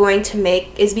yourself is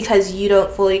because you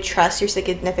don't fully trust your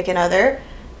significant other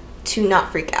to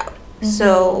not freak out.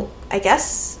 So I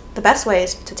guess the best way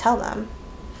is to tell them.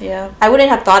 Yeah. I wouldn't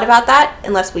have thought about that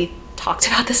unless we talked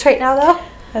about this right now, though.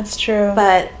 That's true.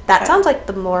 But that sounds like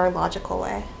the more logical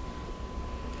way.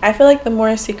 I feel like the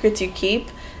more secrets you keep,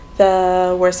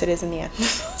 the worse it is in the end.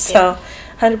 So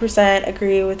 100%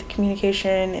 agree with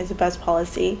communication is the best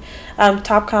policy.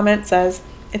 Top comment says,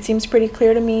 it seems pretty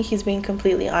clear to me he's being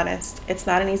completely honest. It's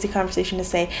not an easy conversation to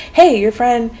say, hey, your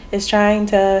friend is trying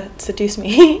to seduce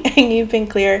me, and you've been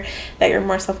clear that you're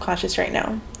more self-conscious right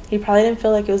now. He probably didn't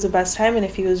feel like it was the best time, and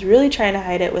if he was really trying to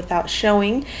hide it without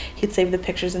showing, he'd save the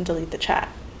pictures and delete the chat.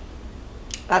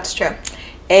 That's true.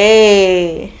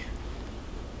 Hey.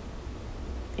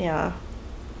 Yeah.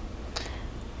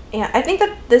 Yeah, I think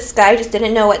that this guy just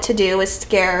didn't know what to do, was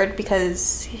scared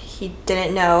because he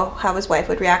didn't know how his wife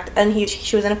would react, and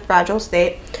she was in a fragile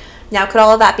state. Now, could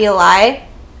all of that be a lie?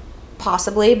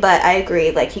 Possibly, but I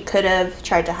agree. Like, he could have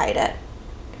tried to hide it.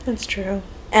 That's true.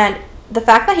 And the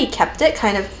fact that he kept it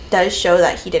kind of does show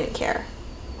that he didn't care.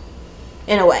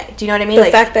 In a way. Do you know what I mean?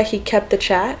 The fact that he kept the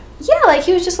chat? Yeah, like,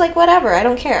 he was just like, whatever, I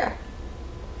don't care.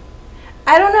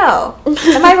 I don't know.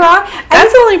 Am I wrong?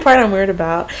 That's the only part I'm weird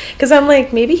about. Because I'm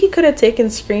like, maybe he could have taken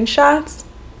screenshots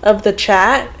of the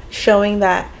chat showing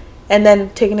that, and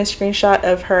then taken a screenshot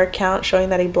of her account showing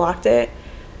that he blocked it.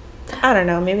 I don't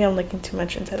know. Maybe I'm looking too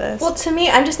much into this. Well, to me,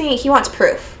 I'm just thinking he wants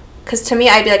proof. Because to me,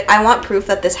 I'd be like, I want proof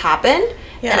that this happened.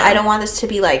 Yeah. And I don't want this to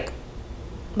be like,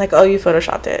 oh, you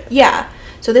photoshopped it. Yeah.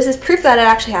 So this is proof that it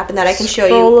actually happened that I can show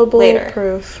you later.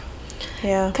 Proof.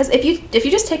 Yeah. Because if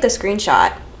you just take a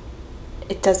screenshot,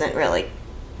 it doesn't really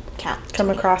come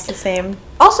across the same.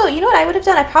 Also, you know what I would have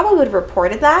done? I probably would have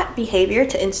reported that behavior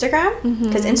to Instagram,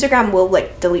 because Instagram will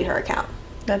like delete her account.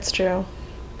 That's true.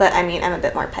 But I mean, I'm a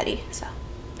bit more petty, so.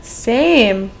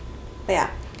 Same. But yeah.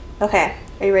 Okay.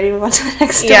 Are you ready to move on to the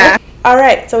next story? Yeah. All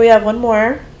right. So we have one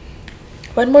more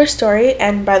story,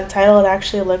 and by the title, it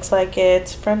actually looks like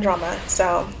it's friend drama.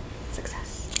 So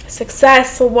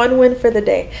success. So one win for the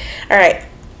day. All right.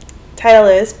 Title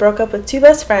is, broke up with two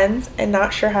best friends and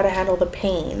not sure how to handle the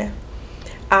pain.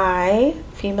 I,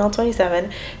 female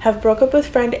 27, have broke up with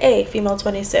friend A, female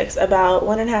 26, about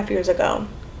 1.5 years ago.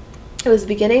 It was the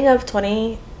beginning of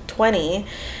 2020.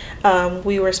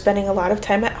 We were spending a lot of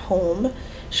time at home.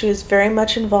 She was very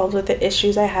much involved with the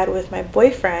issues I had with my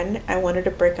boyfriend. I wanted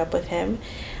to break up with him.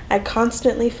 I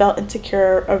constantly felt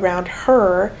insecure around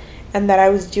her and that I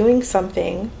was doing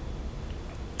something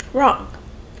wrong.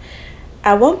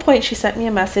 At one point, she sent me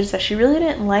a message that she really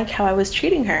didn't like how I was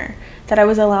treating her, that I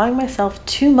was allowing myself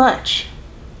too much,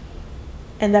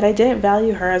 and that I didn't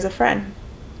value her as a friend.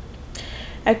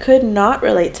 I could not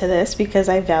relate to this because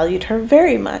I valued her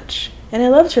very much, and I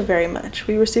loved her very much.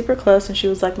 We were super close, and she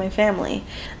was like my family.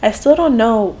 I still don't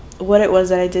know what it was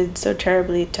that I did so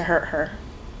terribly to hurt her.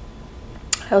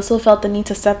 I also felt the need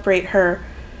to separate her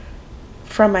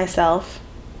from myself,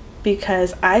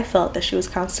 because I felt that she was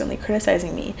constantly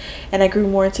criticizing me, and I grew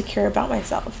more insecure about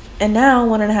myself. And now,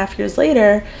 1.5 years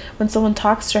later, when someone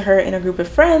talks to her in a group of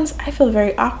friends, I feel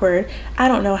very awkward. I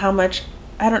don't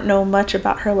know much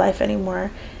about her life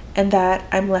anymore, and that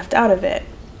I'm left out of it.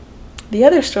 The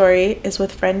other story is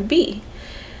with friend B,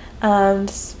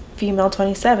 female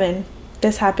 27.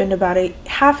 This happened about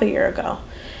half a year ago.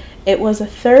 It was a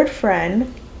third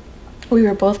friend we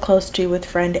were both close to with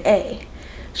friend A.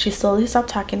 She slowly stopped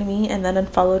talking to me and then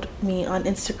unfollowed me on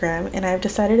Instagram, and I've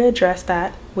decided to address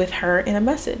that with her in a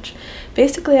message.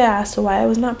 Basically, I asked why I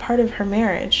was not part of her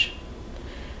marriage,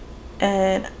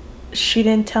 and she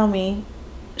didn't tell me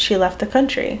she left the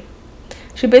country.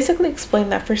 She basically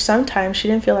explained that for some time she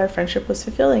didn't feel our friendship was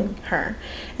fulfilling her,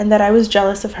 and that I was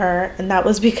jealous of her, and that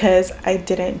was because I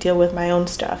didn't deal with my own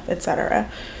stuff, etc.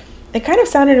 It kind of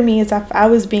sounded to me as if I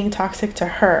was being toxic to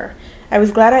her. I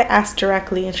was glad I asked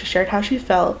directly and she shared how she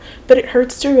felt, but it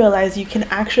hurts to realize you can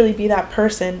actually be that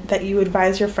person that you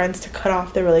advise your friends to cut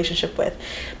off the relationship with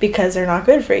because they're not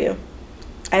good for you.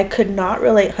 I could not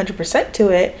relate 100% to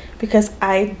it because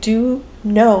I do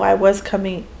know I was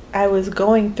going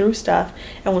through stuff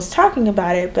and was talking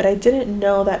about it, but I didn't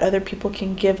know that other people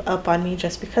can give up on me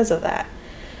just because of that.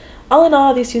 All in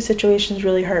all, these two situations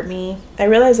really hurt me. I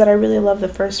realized that I really love the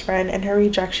first friend and her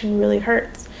rejection really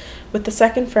hurts. With the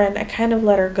second friend, I kind of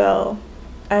let her go.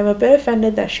 I'm a bit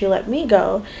offended that she let me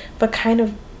go, but kind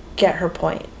of get her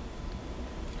point.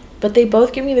 But they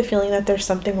both give me the feeling that there's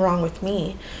something wrong with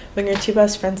me when your two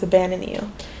best friends abandon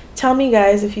you. Tell me,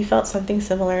 guys, if you felt something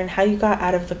similar and how you got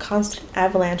out of the constant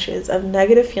avalanches of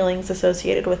negative feelings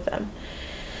associated with them.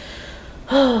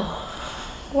 Oh,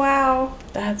 Wow.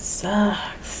 that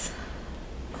sucks.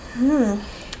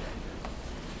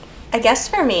 I guess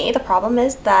for me, the problem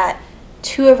is that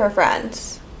two of her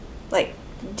friends, like,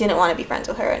 didn't want to be friends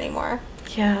with her anymore.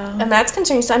 Yeah. And that's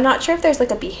concerning. So I'm not sure if there's,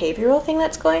 like, a behavioral thing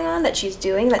that's going on that she's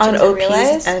doing that she On doesn't OP's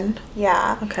realize. end?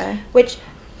 Yeah. Okay. Which,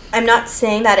 I'm not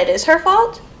saying that it is her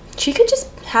fault. She could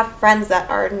just have friends that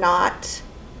are not,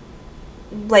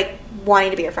 like,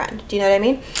 wanting to be her friend. Do you know what I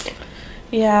mean?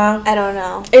 Yeah. I don't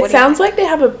know. It sounds like they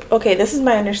have okay, this is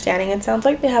my understanding. It sounds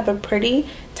like they have a pretty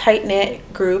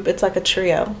tight-knit group. It's like a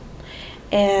trio.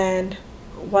 And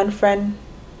one friend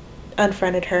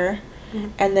unfriended her. Mm-hmm.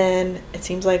 And then it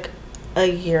seems like a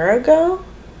year ago.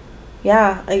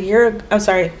 Yeah, a year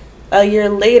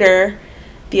later,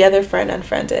 the other friend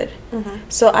unfriended. Mm-hmm.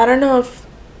 So I don't know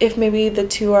if maybe the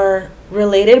two are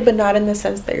related, but not in the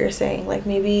sense that you're saying. Like,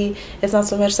 maybe it's not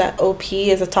so much that OP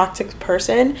is a toxic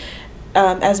person,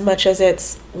 as much as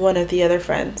it's one of the other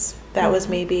friends that was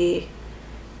maybe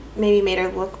made her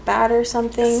look bad or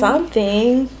something.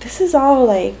 This is all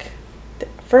like,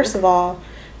 first of all,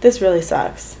 this really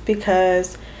sucks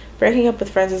because breaking up with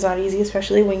friends is not easy,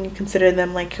 especially when you consider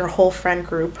them like your whole friend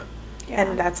group. Yeah.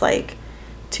 And that's like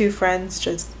two friends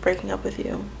just breaking up with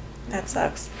you. That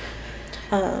sucks.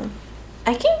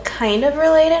 I can kind of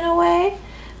relate in a way.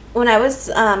 When I was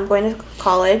going to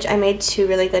college, I made two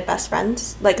really good best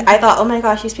friends. Like, I thought, oh my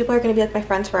gosh, these people are going to be like my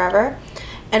friends forever.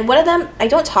 And one of them I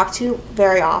don't talk to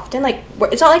very often. Like,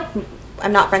 it's not like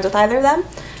I'm not friends with either of them,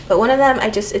 but one of them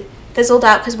it fizzled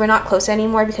out because we're not close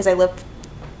anymore because I live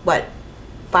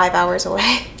 5 hours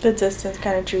away. The distance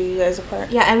kind of drew you guys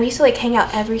apart. Yeah, and we used to like hang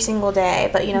out every single day,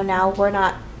 but now we're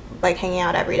not like hanging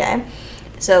out every day,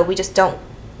 so we just don't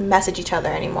message each other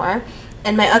anymore.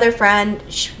 And my other friend,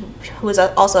 who was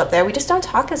also up there, we just don't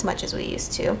talk as much as we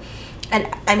used to. And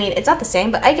I mean, it's not the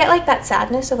same, but I get like that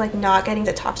sadness of like not getting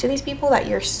to talk to these people that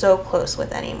you're so close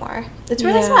with anymore. It's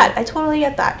really sad. I totally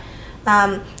get that.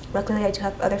 Luckily, I do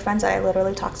have other friends that I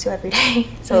literally talk to every day,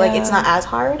 so like it's not as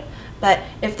hard. But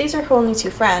if these are her only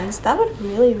two friends, that would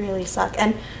really, really suck.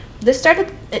 And this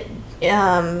started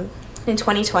in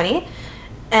 2020,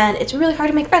 and it's really hard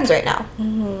to make friends right now.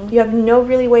 Mm-hmm. You have no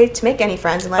really way to make any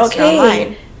friends unless you're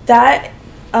online. That,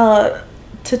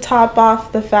 to top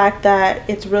off the fact that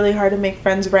it's really hard to make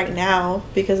friends right now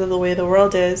because of the way the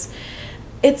world is,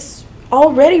 it's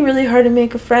already really hard to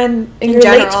make a friend in your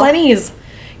late 20s.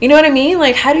 You know what I mean?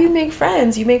 Like, how do you make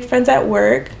friends? You make friends at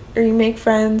work, or you make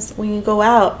friends when you go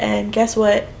out, and guess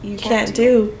what? You can't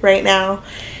do right now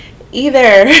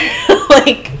either.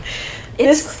 Like,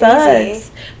 this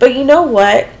sucks. But you know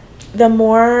what? The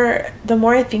more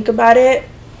I think about it,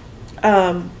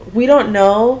 we don't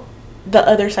know the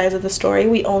other sides of the story.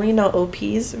 We only know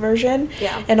OP's version.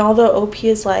 Yeah. And although OP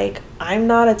is like, I'm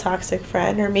not a toxic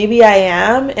friend, or maybe I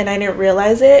am and I didn't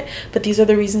realize it, but these are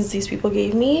the reasons these people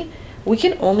gave me, we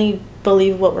can only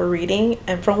believe what we're reading.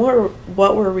 And from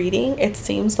what we're reading, it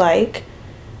seems like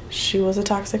she was a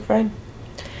toxic friend.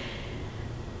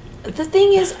 The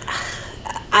thing is,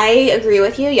 I agree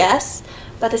with you, yes.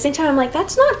 But at the same time, I'm like,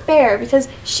 that's not fair because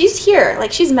she's here.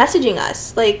 Like, she's messaging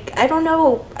us. Like, I don't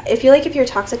know. I feel like if you're a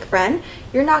toxic friend,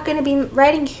 you're not going to be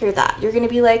writing here that. You're going to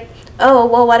be like, oh,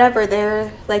 well, whatever.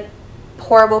 They're, like,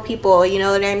 horrible people. You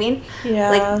know what I mean?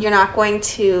 Yeah. Like, you're not going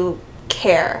to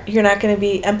care. You're not going to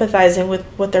be empathizing with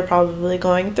what they're probably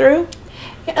going through.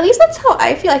 Yeah, at least that's how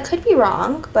I feel. I could be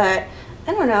wrong, but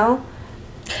I don't know.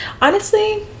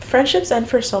 Honestly, friendships end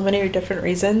for so many different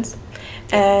reasons.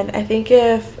 And I think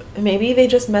if maybe they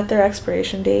just met their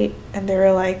expiration date and they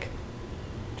were like,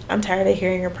 I'm tired of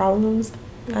hearing your problems.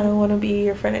 I don't want to be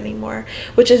your friend anymore.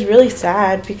 Which is really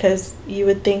sad because you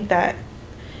would think that,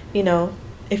 you know,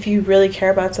 if you really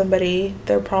care about somebody,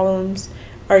 their problems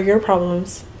are your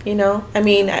problems, you know? I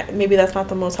mean, maybe that's not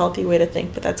the most healthy way to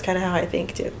think, but that's kind of how I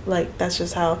think too. Like, that's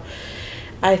just how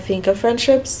I think of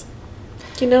friendships,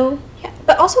 you know? Yeah,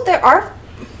 but also there are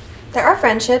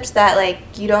friendships that like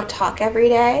you don't talk every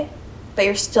day, but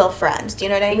you're still friends. Do you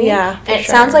know what I mean? Yeah, and it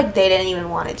sounds like they didn't even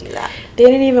want to do that. They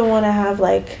didn't even want to have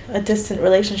like a distant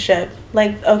relationship.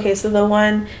 Like, okay, so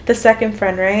the second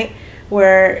friend, right,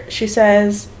 where she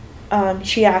says,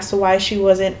 she asked why she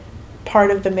wasn't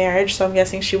part of the marriage, so I'm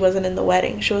guessing she wasn't in the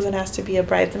wedding. She wasn't asked to be a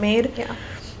bridesmaid. Yeah.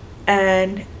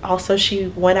 And also she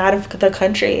went out of the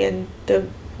country and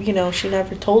she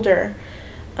never told her.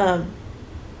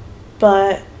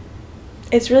 But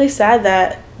it's really sad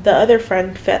that the other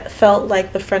friend felt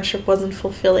like the friendship wasn't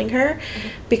fulfilling her,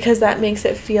 because that makes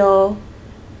it feel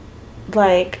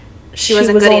like she was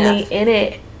good only enough in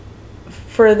it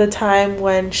for the time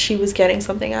when she was getting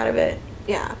something out of it.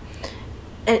 Yeah.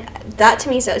 And that to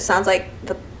me sounds like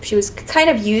she was kind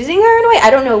of using her in a way. I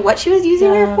don't know what she was using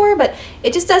her for, but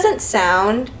it just doesn't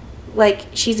sound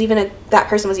like that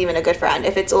person was even a good friend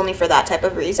if it's only for that type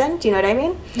of reason. Do you know what I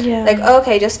mean? Yeah. Like,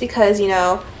 okay, just because,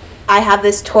 I have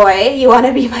this toy, you want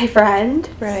to be my friend?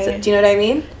 Right. So, do you know what I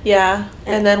mean? Yeah.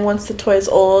 And then once the toy's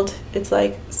old, it's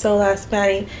like,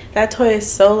 Maddie, that toy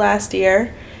is so last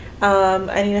year.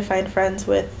 I need to find friends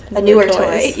with a newer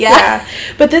toy. Yeah.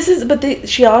 But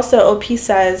she also, OP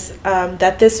says,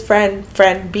 that this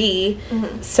friend B,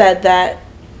 said that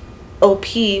OP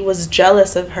was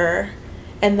jealous of her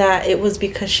and that it was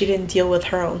because she didn't deal with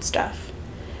her own stuff.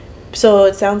 So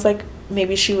it sounds like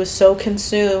maybe she was so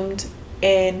consumed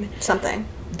in something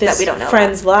this that we don't know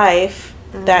friend's life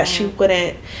that she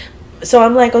wouldn't. So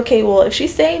I'm like, okay, well, if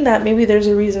she's saying that, maybe there's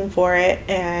a reason for it.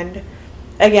 And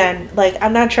again, like,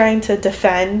 I'm not trying to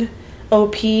defend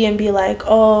OP and be like,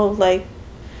 oh, like,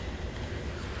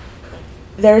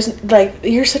 there's, like,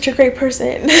 you're such a great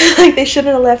person. Like, they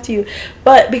shouldn't have left you.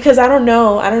 But because I don't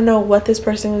know what this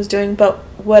person was doing, but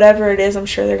whatever it is, I'm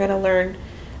sure they're going to learn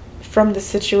from the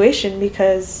situation,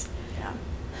 because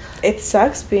it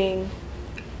sucks being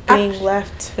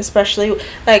left, especially,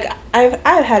 like,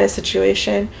 I've had a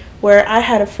situation where I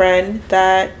had a friend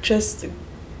that just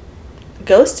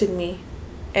ghosted me,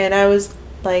 and I was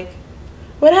like,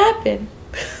 what happened?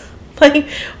 Like,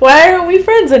 why aren't we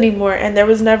friends anymore? And there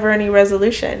was never any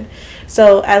resolution.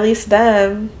 So at least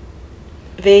they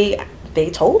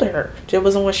told her it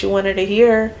wasn't what she wanted to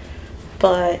hear,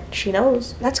 but she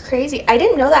knows. That's crazy. I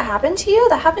didn't know that happened to you.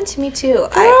 That happened to me too.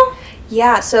 Girl?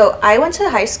 So I went to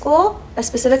high school, a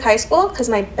specific high school, because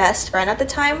my best friend at the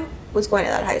time was going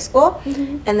to that high school.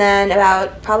 And then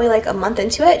about probably like a month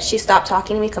into it, she stopped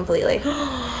talking to me completely.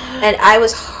 And I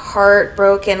was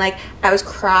heartbroken. Like, I was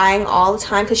crying all the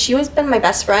time because she was been my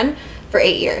best friend for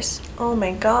 8 years. Oh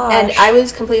my gosh. And I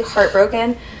was completely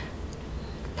heartbroken.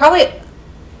 Probably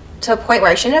to a point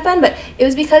where I shouldn't have been, but it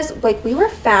was because, like, we were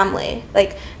family.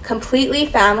 Like, completely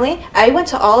family. I went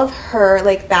to all of her,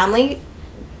 like, family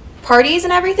parties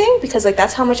and everything because, like,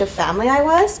 that's how much of family I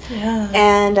was. Yeah.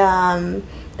 And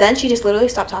then she just literally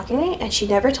stopped talking to me, and she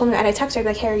never told me. And I texted her,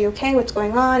 like, hey, are you okay? What's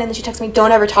going on? And then she texted me,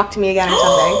 don't ever talk to me again or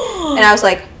something. And I was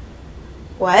like,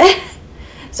 what?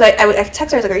 So I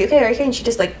texted her, I was like, are you okay? Are you okay? And she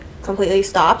just, like, completely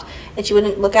stopped, and she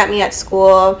wouldn't look at me at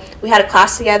school. We had a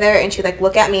class together, and she'd, like,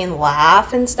 look at me and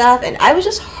laugh and stuff, and I was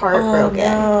just heartbroken.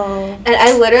 Oh, no. And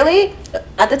I literally,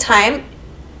 at the time,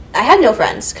 I had no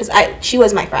friends, because she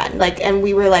was my friend, like, and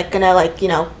we were, like, gonna, like,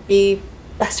 be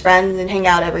best friends and hang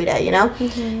out every day,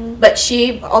 But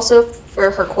she also,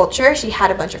 for her culture, she had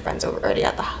a bunch of friends already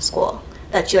at the school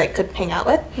that she, like, could hang out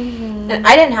with. And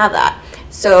I didn't have that.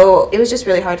 So it was just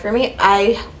really hard for me.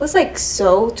 I was, like,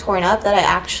 so torn up that I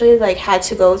actually, like, had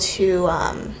to go to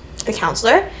the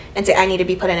counselor and say I need to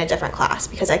be put in a different class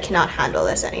because I cannot handle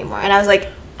this anymore. And I was like,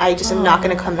 I just am not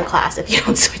going to come to class if you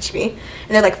don't switch me. And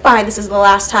they're like, fine, this is the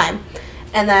last time.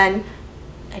 And then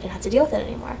I didn't have to deal with it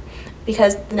anymore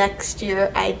because the next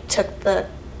year I took the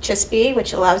CHISP,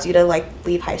 which allows you to, like,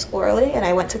 leave high school early, and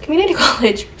I went to community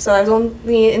college. So I was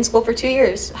only in school for 2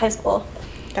 years, high school.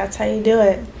 That's how you do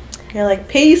it. You're like,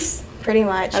 peace. Pretty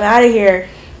much. I'm out of here.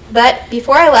 But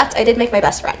before I left, I did make my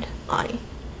best friend, Ani.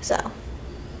 So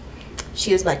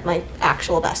she is, like, my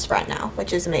actual best friend now,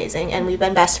 which is amazing. And we've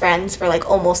been best friends for, like,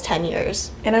 almost 10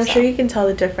 years. And I'm sure you can tell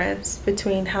the difference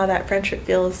between how that friendship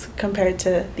feels compared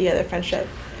to the other friendship.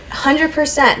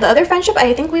 100%. The other friendship,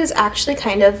 I think we was actually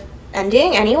kind of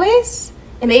ending anyways.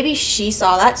 And maybe she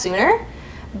saw that sooner.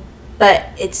 But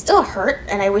it still hurt,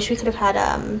 and I wish we could have had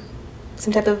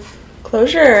some type of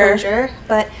closure.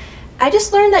 But I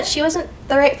just learned that she wasn't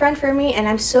the right friend for me, and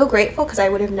I'm so grateful because I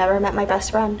would have never met my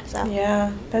best friend. So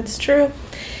yeah, that's true.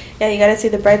 Yeah, you gotta see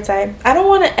the bright side. I don't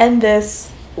want to end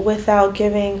this without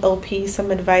giving OP some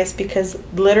advice, because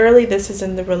literally this is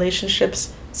in the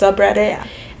relationships subreddit,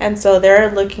 and so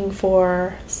they're looking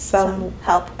for some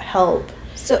help.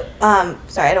 So,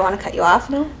 sorry, I don't want to cut you off.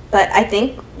 No. But I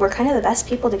think we're kind of the best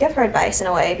people to give her advice in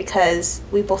a way, because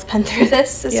we've both been through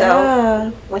this. Yeah.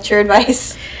 So, what's your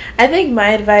advice? I think my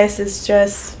advice is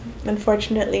just,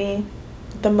 unfortunately,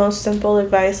 the most simple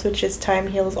advice, which is time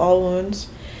heals all wounds.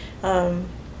 All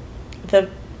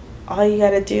you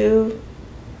gotta do,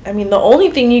 I mean, the only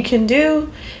thing you can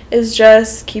do is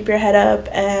just keep your head up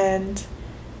and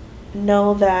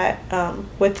know that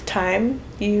with time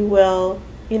you will,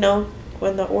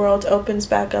 when the world opens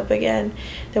back up again,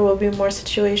 there will be more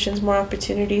situations, more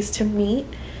opportunities to meet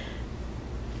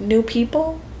new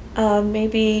people,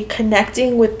 maybe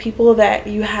connecting with people that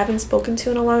you haven't spoken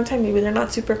to in a long time. Maybe they're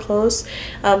not super close,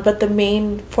 but the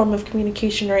main form of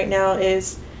communication right now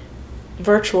is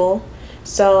virtual.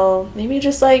 So maybe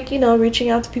just reaching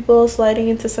out to people, sliding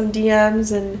into some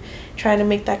DMs and trying to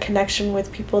make that connection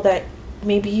with people that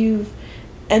maybe you've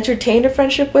entertained a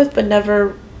friendship with but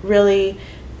never really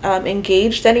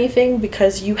engaged anything,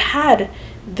 because you had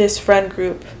this friend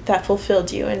group that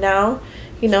fulfilled you, and now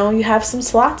you have some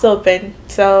slots open.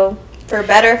 So for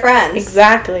better friends.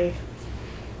 Exactly.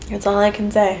 That's all I can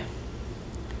say.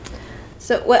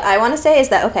 So what I want to say is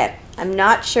that, okay, I'm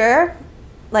not sure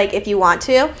if you want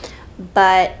to,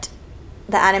 but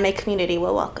the anime community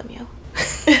will welcome you.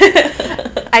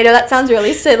 I know that sounds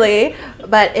really silly,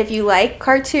 but if you like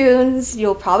cartoons,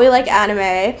 you'll probably like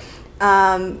anime.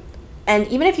 And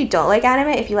even if you don't like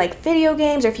anime, if you like video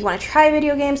games, or if you want to try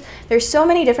video games, there's so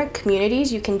many different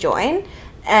communities you can join,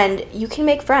 and you can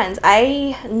make friends.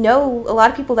 I know a lot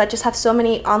of people that just have so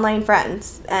many online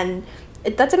friends, and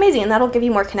that's amazing, and that'll give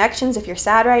you more connections if you're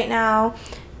sad right now,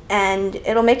 and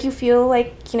it'll make you feel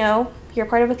like, you're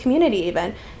part of a community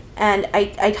even. And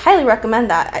I highly recommend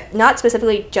that. Not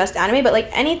specifically just anime, but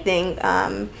anything.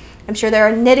 I'm sure there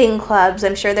are knitting clubs.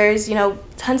 I'm sure there's,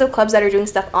 tons of clubs that are doing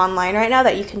stuff online right now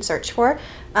that you can search for.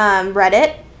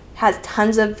 Reddit has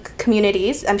tons of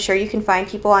communities. I'm sure you can find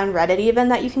people on Reddit even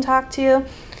that you can talk to.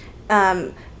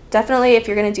 Definitely, if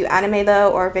you're going to do anime,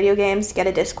 though, or video games, get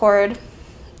a Discord.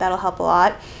 That'll help a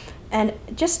lot. And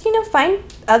just, find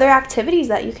other activities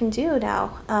that you can do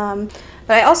now.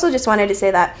 But I also just wanted to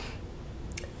say that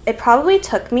it probably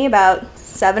took me about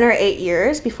 7 or 8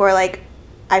 years before,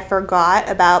 I forgot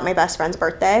about my best friend's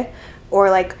birthday, or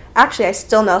actually I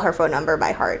still know her phone number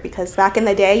by heart, because back in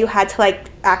the day you had to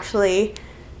actually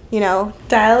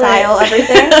dial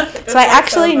everything. So I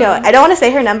actually know it. I don't want to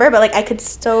say her number, but I could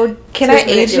still. Can I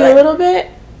age you a little bit?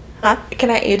 Huh? Can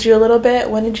I age you a little bit?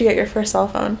 When did you get your first cell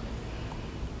phone?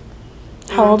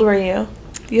 How old were you?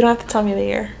 You don't have to tell me the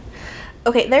year.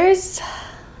 Okay,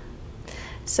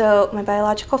 so my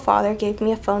biological father gave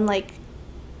me a phone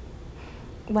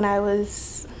when I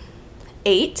was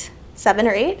 7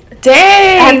 or 8.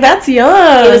 Dang, and that's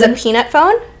young. It was a peanut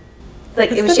phone.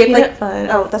 It was shaped like phone.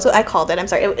 Oh, that's what I called it. I'm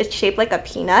sorry. It's shaped like a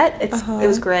peanut. It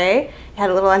was gray. It had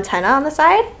a little antenna on the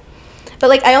side.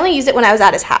 But I only used it when I was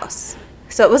at his house.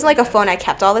 So it wasn't a phone I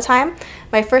kept all the time.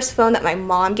 My first phone that my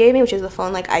mom gave me, which is the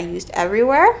phone I used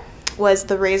everywhere, was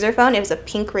the Razr phone. It was a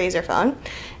pink Razr phone.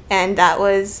 And that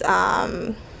was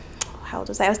how old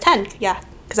was I? I was 10. Yeah,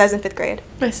 because I was in 5th grade.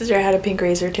 My sister had a pink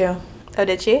Razr too. Oh,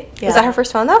 did she? Yeah. Was that her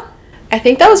first phone, though? I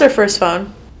think that was her first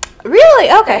phone. Really?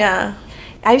 Okay. Yeah.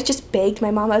 I just begged my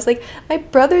mom. I was like, my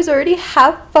brothers already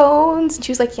have phones. And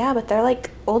she was like, yeah, but they're,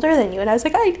 older than you. And I was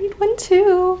like, I need one,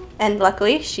 too. And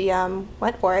luckily, she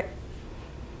went for it.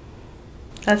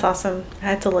 That's awesome. I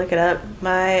had to look it up.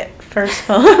 My first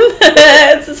phone.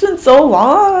 It's been so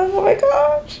long. Oh, my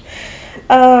gosh.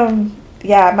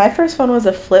 Yeah, my first phone was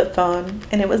a flip phone.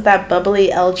 And it was that bubbly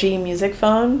LG music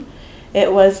phone.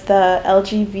 It was the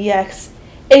LG VX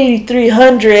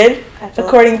 8300,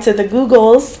 according to the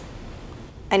Googles.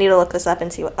 I need to look this up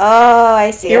and see what... Oh,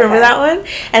 I see. You remember that one?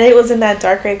 And it was in that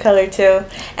dark gray color, too.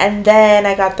 And then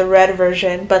I got the red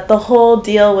version. But the whole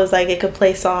deal was, it could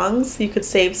play songs. You could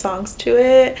save songs to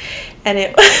it. And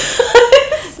it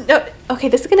was... No, okay,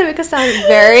 this is going to make us sound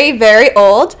very, very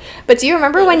old. But do you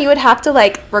remember when you would have to,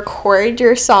 record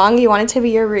your song you wanted to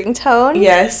be your ringtone?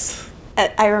 Yes.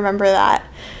 I remember that.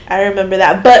 I remember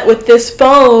that. But with this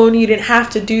phone, you didn't have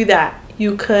to do that.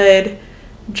 You could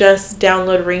just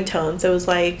download ringtones. It was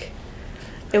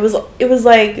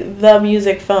like the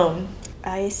music phone.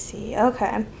 I see.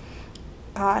 Okay.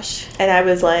 Gosh. And I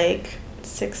was like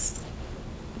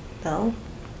I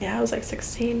was like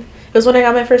 16. It was when I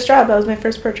got my first job. That was my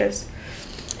first purchase.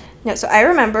 No, so I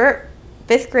remember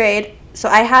 5th grade. So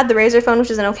I had the Razr phone,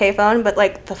 which is an okay phone, but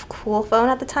like the cool phone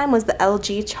at the time was the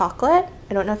LG Chocolate.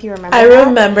 I don't know if you remember.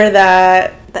 Remember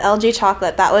that. The LG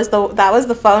Chocolate. That was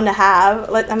the phone to have.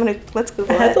 Let's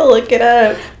Google it. I had to look it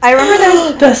up. I remember there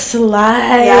was the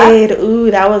slide. Yeah.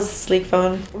 Ooh, that was a sleek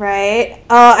phone. Right.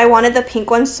 I wanted the pink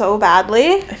one so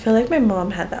badly. I feel like my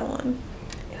mom had that one.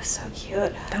 It was so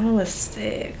cute. That one was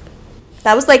sick.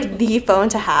 That was like the phone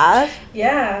to have.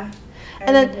 Yeah.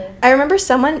 And then I remember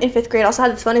someone in 5th grade also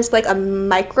had this phone. It's like a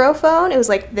microphone. It was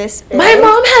like this big. My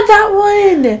mom had that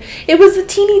one. It was a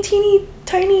teeny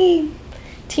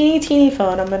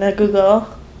phone. I'm gonna Google.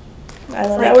 I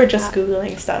love that we're just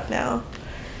Googling stuff now.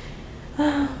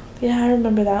 Yeah, I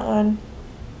remember that one.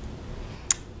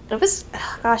 It was,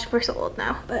 gosh, we're so old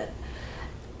now. But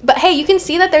hey, you can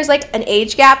see that there's like an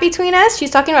age gap between us. She's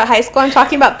talking about high school. I'm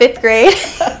talking about 5th grade.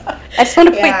 I just want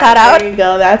to point that out. There you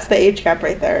go. That's the age gap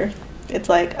right there. It's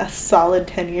like a solid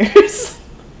 10 years.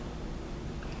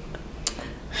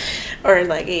 Or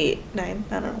like 8, 9,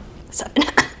 I don't know. 7.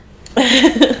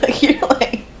 You're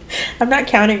like, I'm not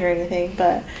counting or anything,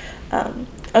 but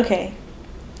okay.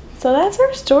 So that's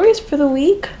our stories for the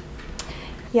week.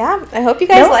 Yeah, I hope you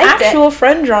guys liked it. No actual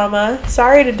friend drama.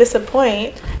 Sorry to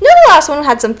disappoint. No, the last one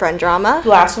had some friend drama.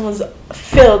 The last one was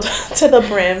filled to the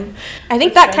brim. I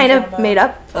think that kind of made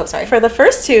up. Oh, sorry. For the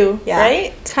first two,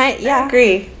 right? Yeah. I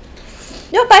agree.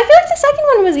 No, but I feel like the second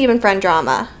one was even friend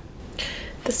drama.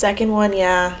 The second one,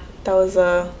 yeah, that was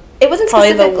it wasn't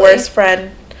probably the worst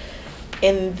friend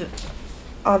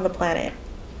on the planet.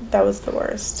 That was the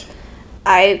worst.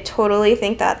 I totally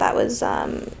think that was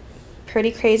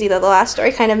pretty crazy, though. The last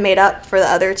story kind of made up for the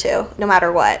other two, no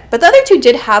matter what. But the other two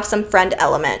did have some friend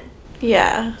element.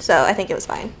 Yeah. So I think it was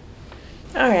fine.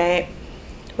 All right.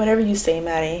 Whatever you say,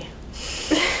 Maddie.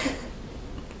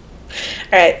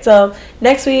 All right, so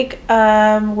next week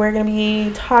we're going to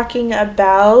be talking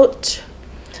about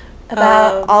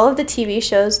all of the TV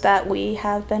shows that we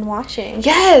have been watching.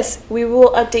 Yes, we will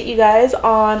update you guys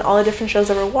on all the different shows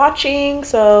that we're watching,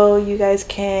 so you guys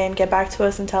can get back to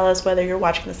us and tell us whether you're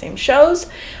watching the same shows.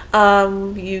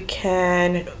 You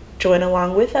can join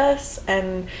along with us,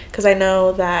 and because I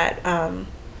know that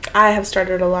I have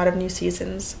started a lot of new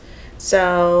seasons,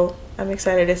 so I'm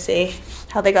excited to see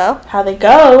how they go.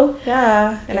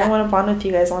 Yeah, and I want to bond with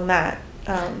you guys on that.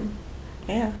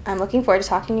 Yeah. I'm looking forward to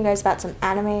talking to you guys about some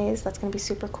animes. That's going to be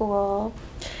super cool.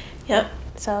 Yep.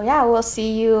 So, yeah, we'll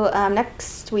see you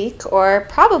next week, or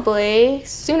probably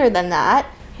sooner than that.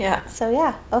 Yeah. So,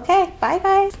 yeah. Okay. Bye,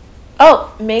 guys.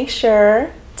 Oh, make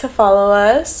sure to follow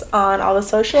us on all the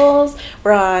socials.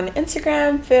 We're on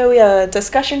Instagram. We have a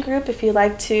discussion group if you'd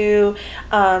like to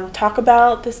talk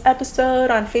about this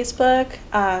episode on Facebook.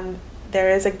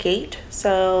 There is a gate,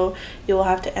 so you will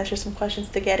have to answer some questions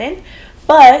to get in.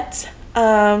 But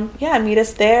yeah, meet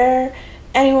us there,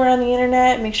 anywhere on the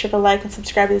internet. Make sure to like and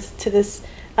subscribe to this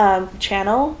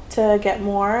channel to get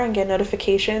more and get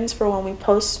notifications for when we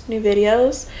post new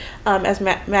videos. As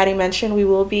Maddie mentioned, we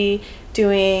will be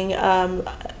doing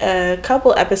a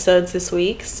couple episodes this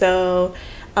week, so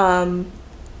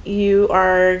you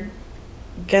are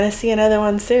gonna see another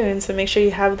one soon, so make sure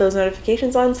you have those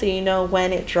notifications on so you know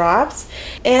when it drops.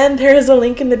 And there is a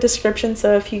link in the description,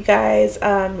 so if you guys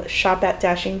shop at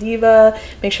Dashing Diva,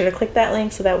 make sure to click that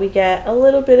link so that we get a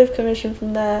little bit of commission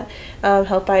from that.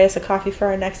 Help buy us a coffee for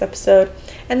our next episode.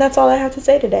 And that's all I have to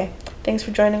say today. Thanks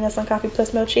for joining us on Coffee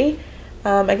Plus Mochi.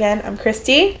 Again, I'm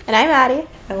Christy. And I'm Addie.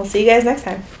 And we'll see you guys next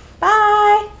time.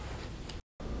 Bye!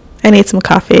 I need some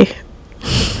coffee.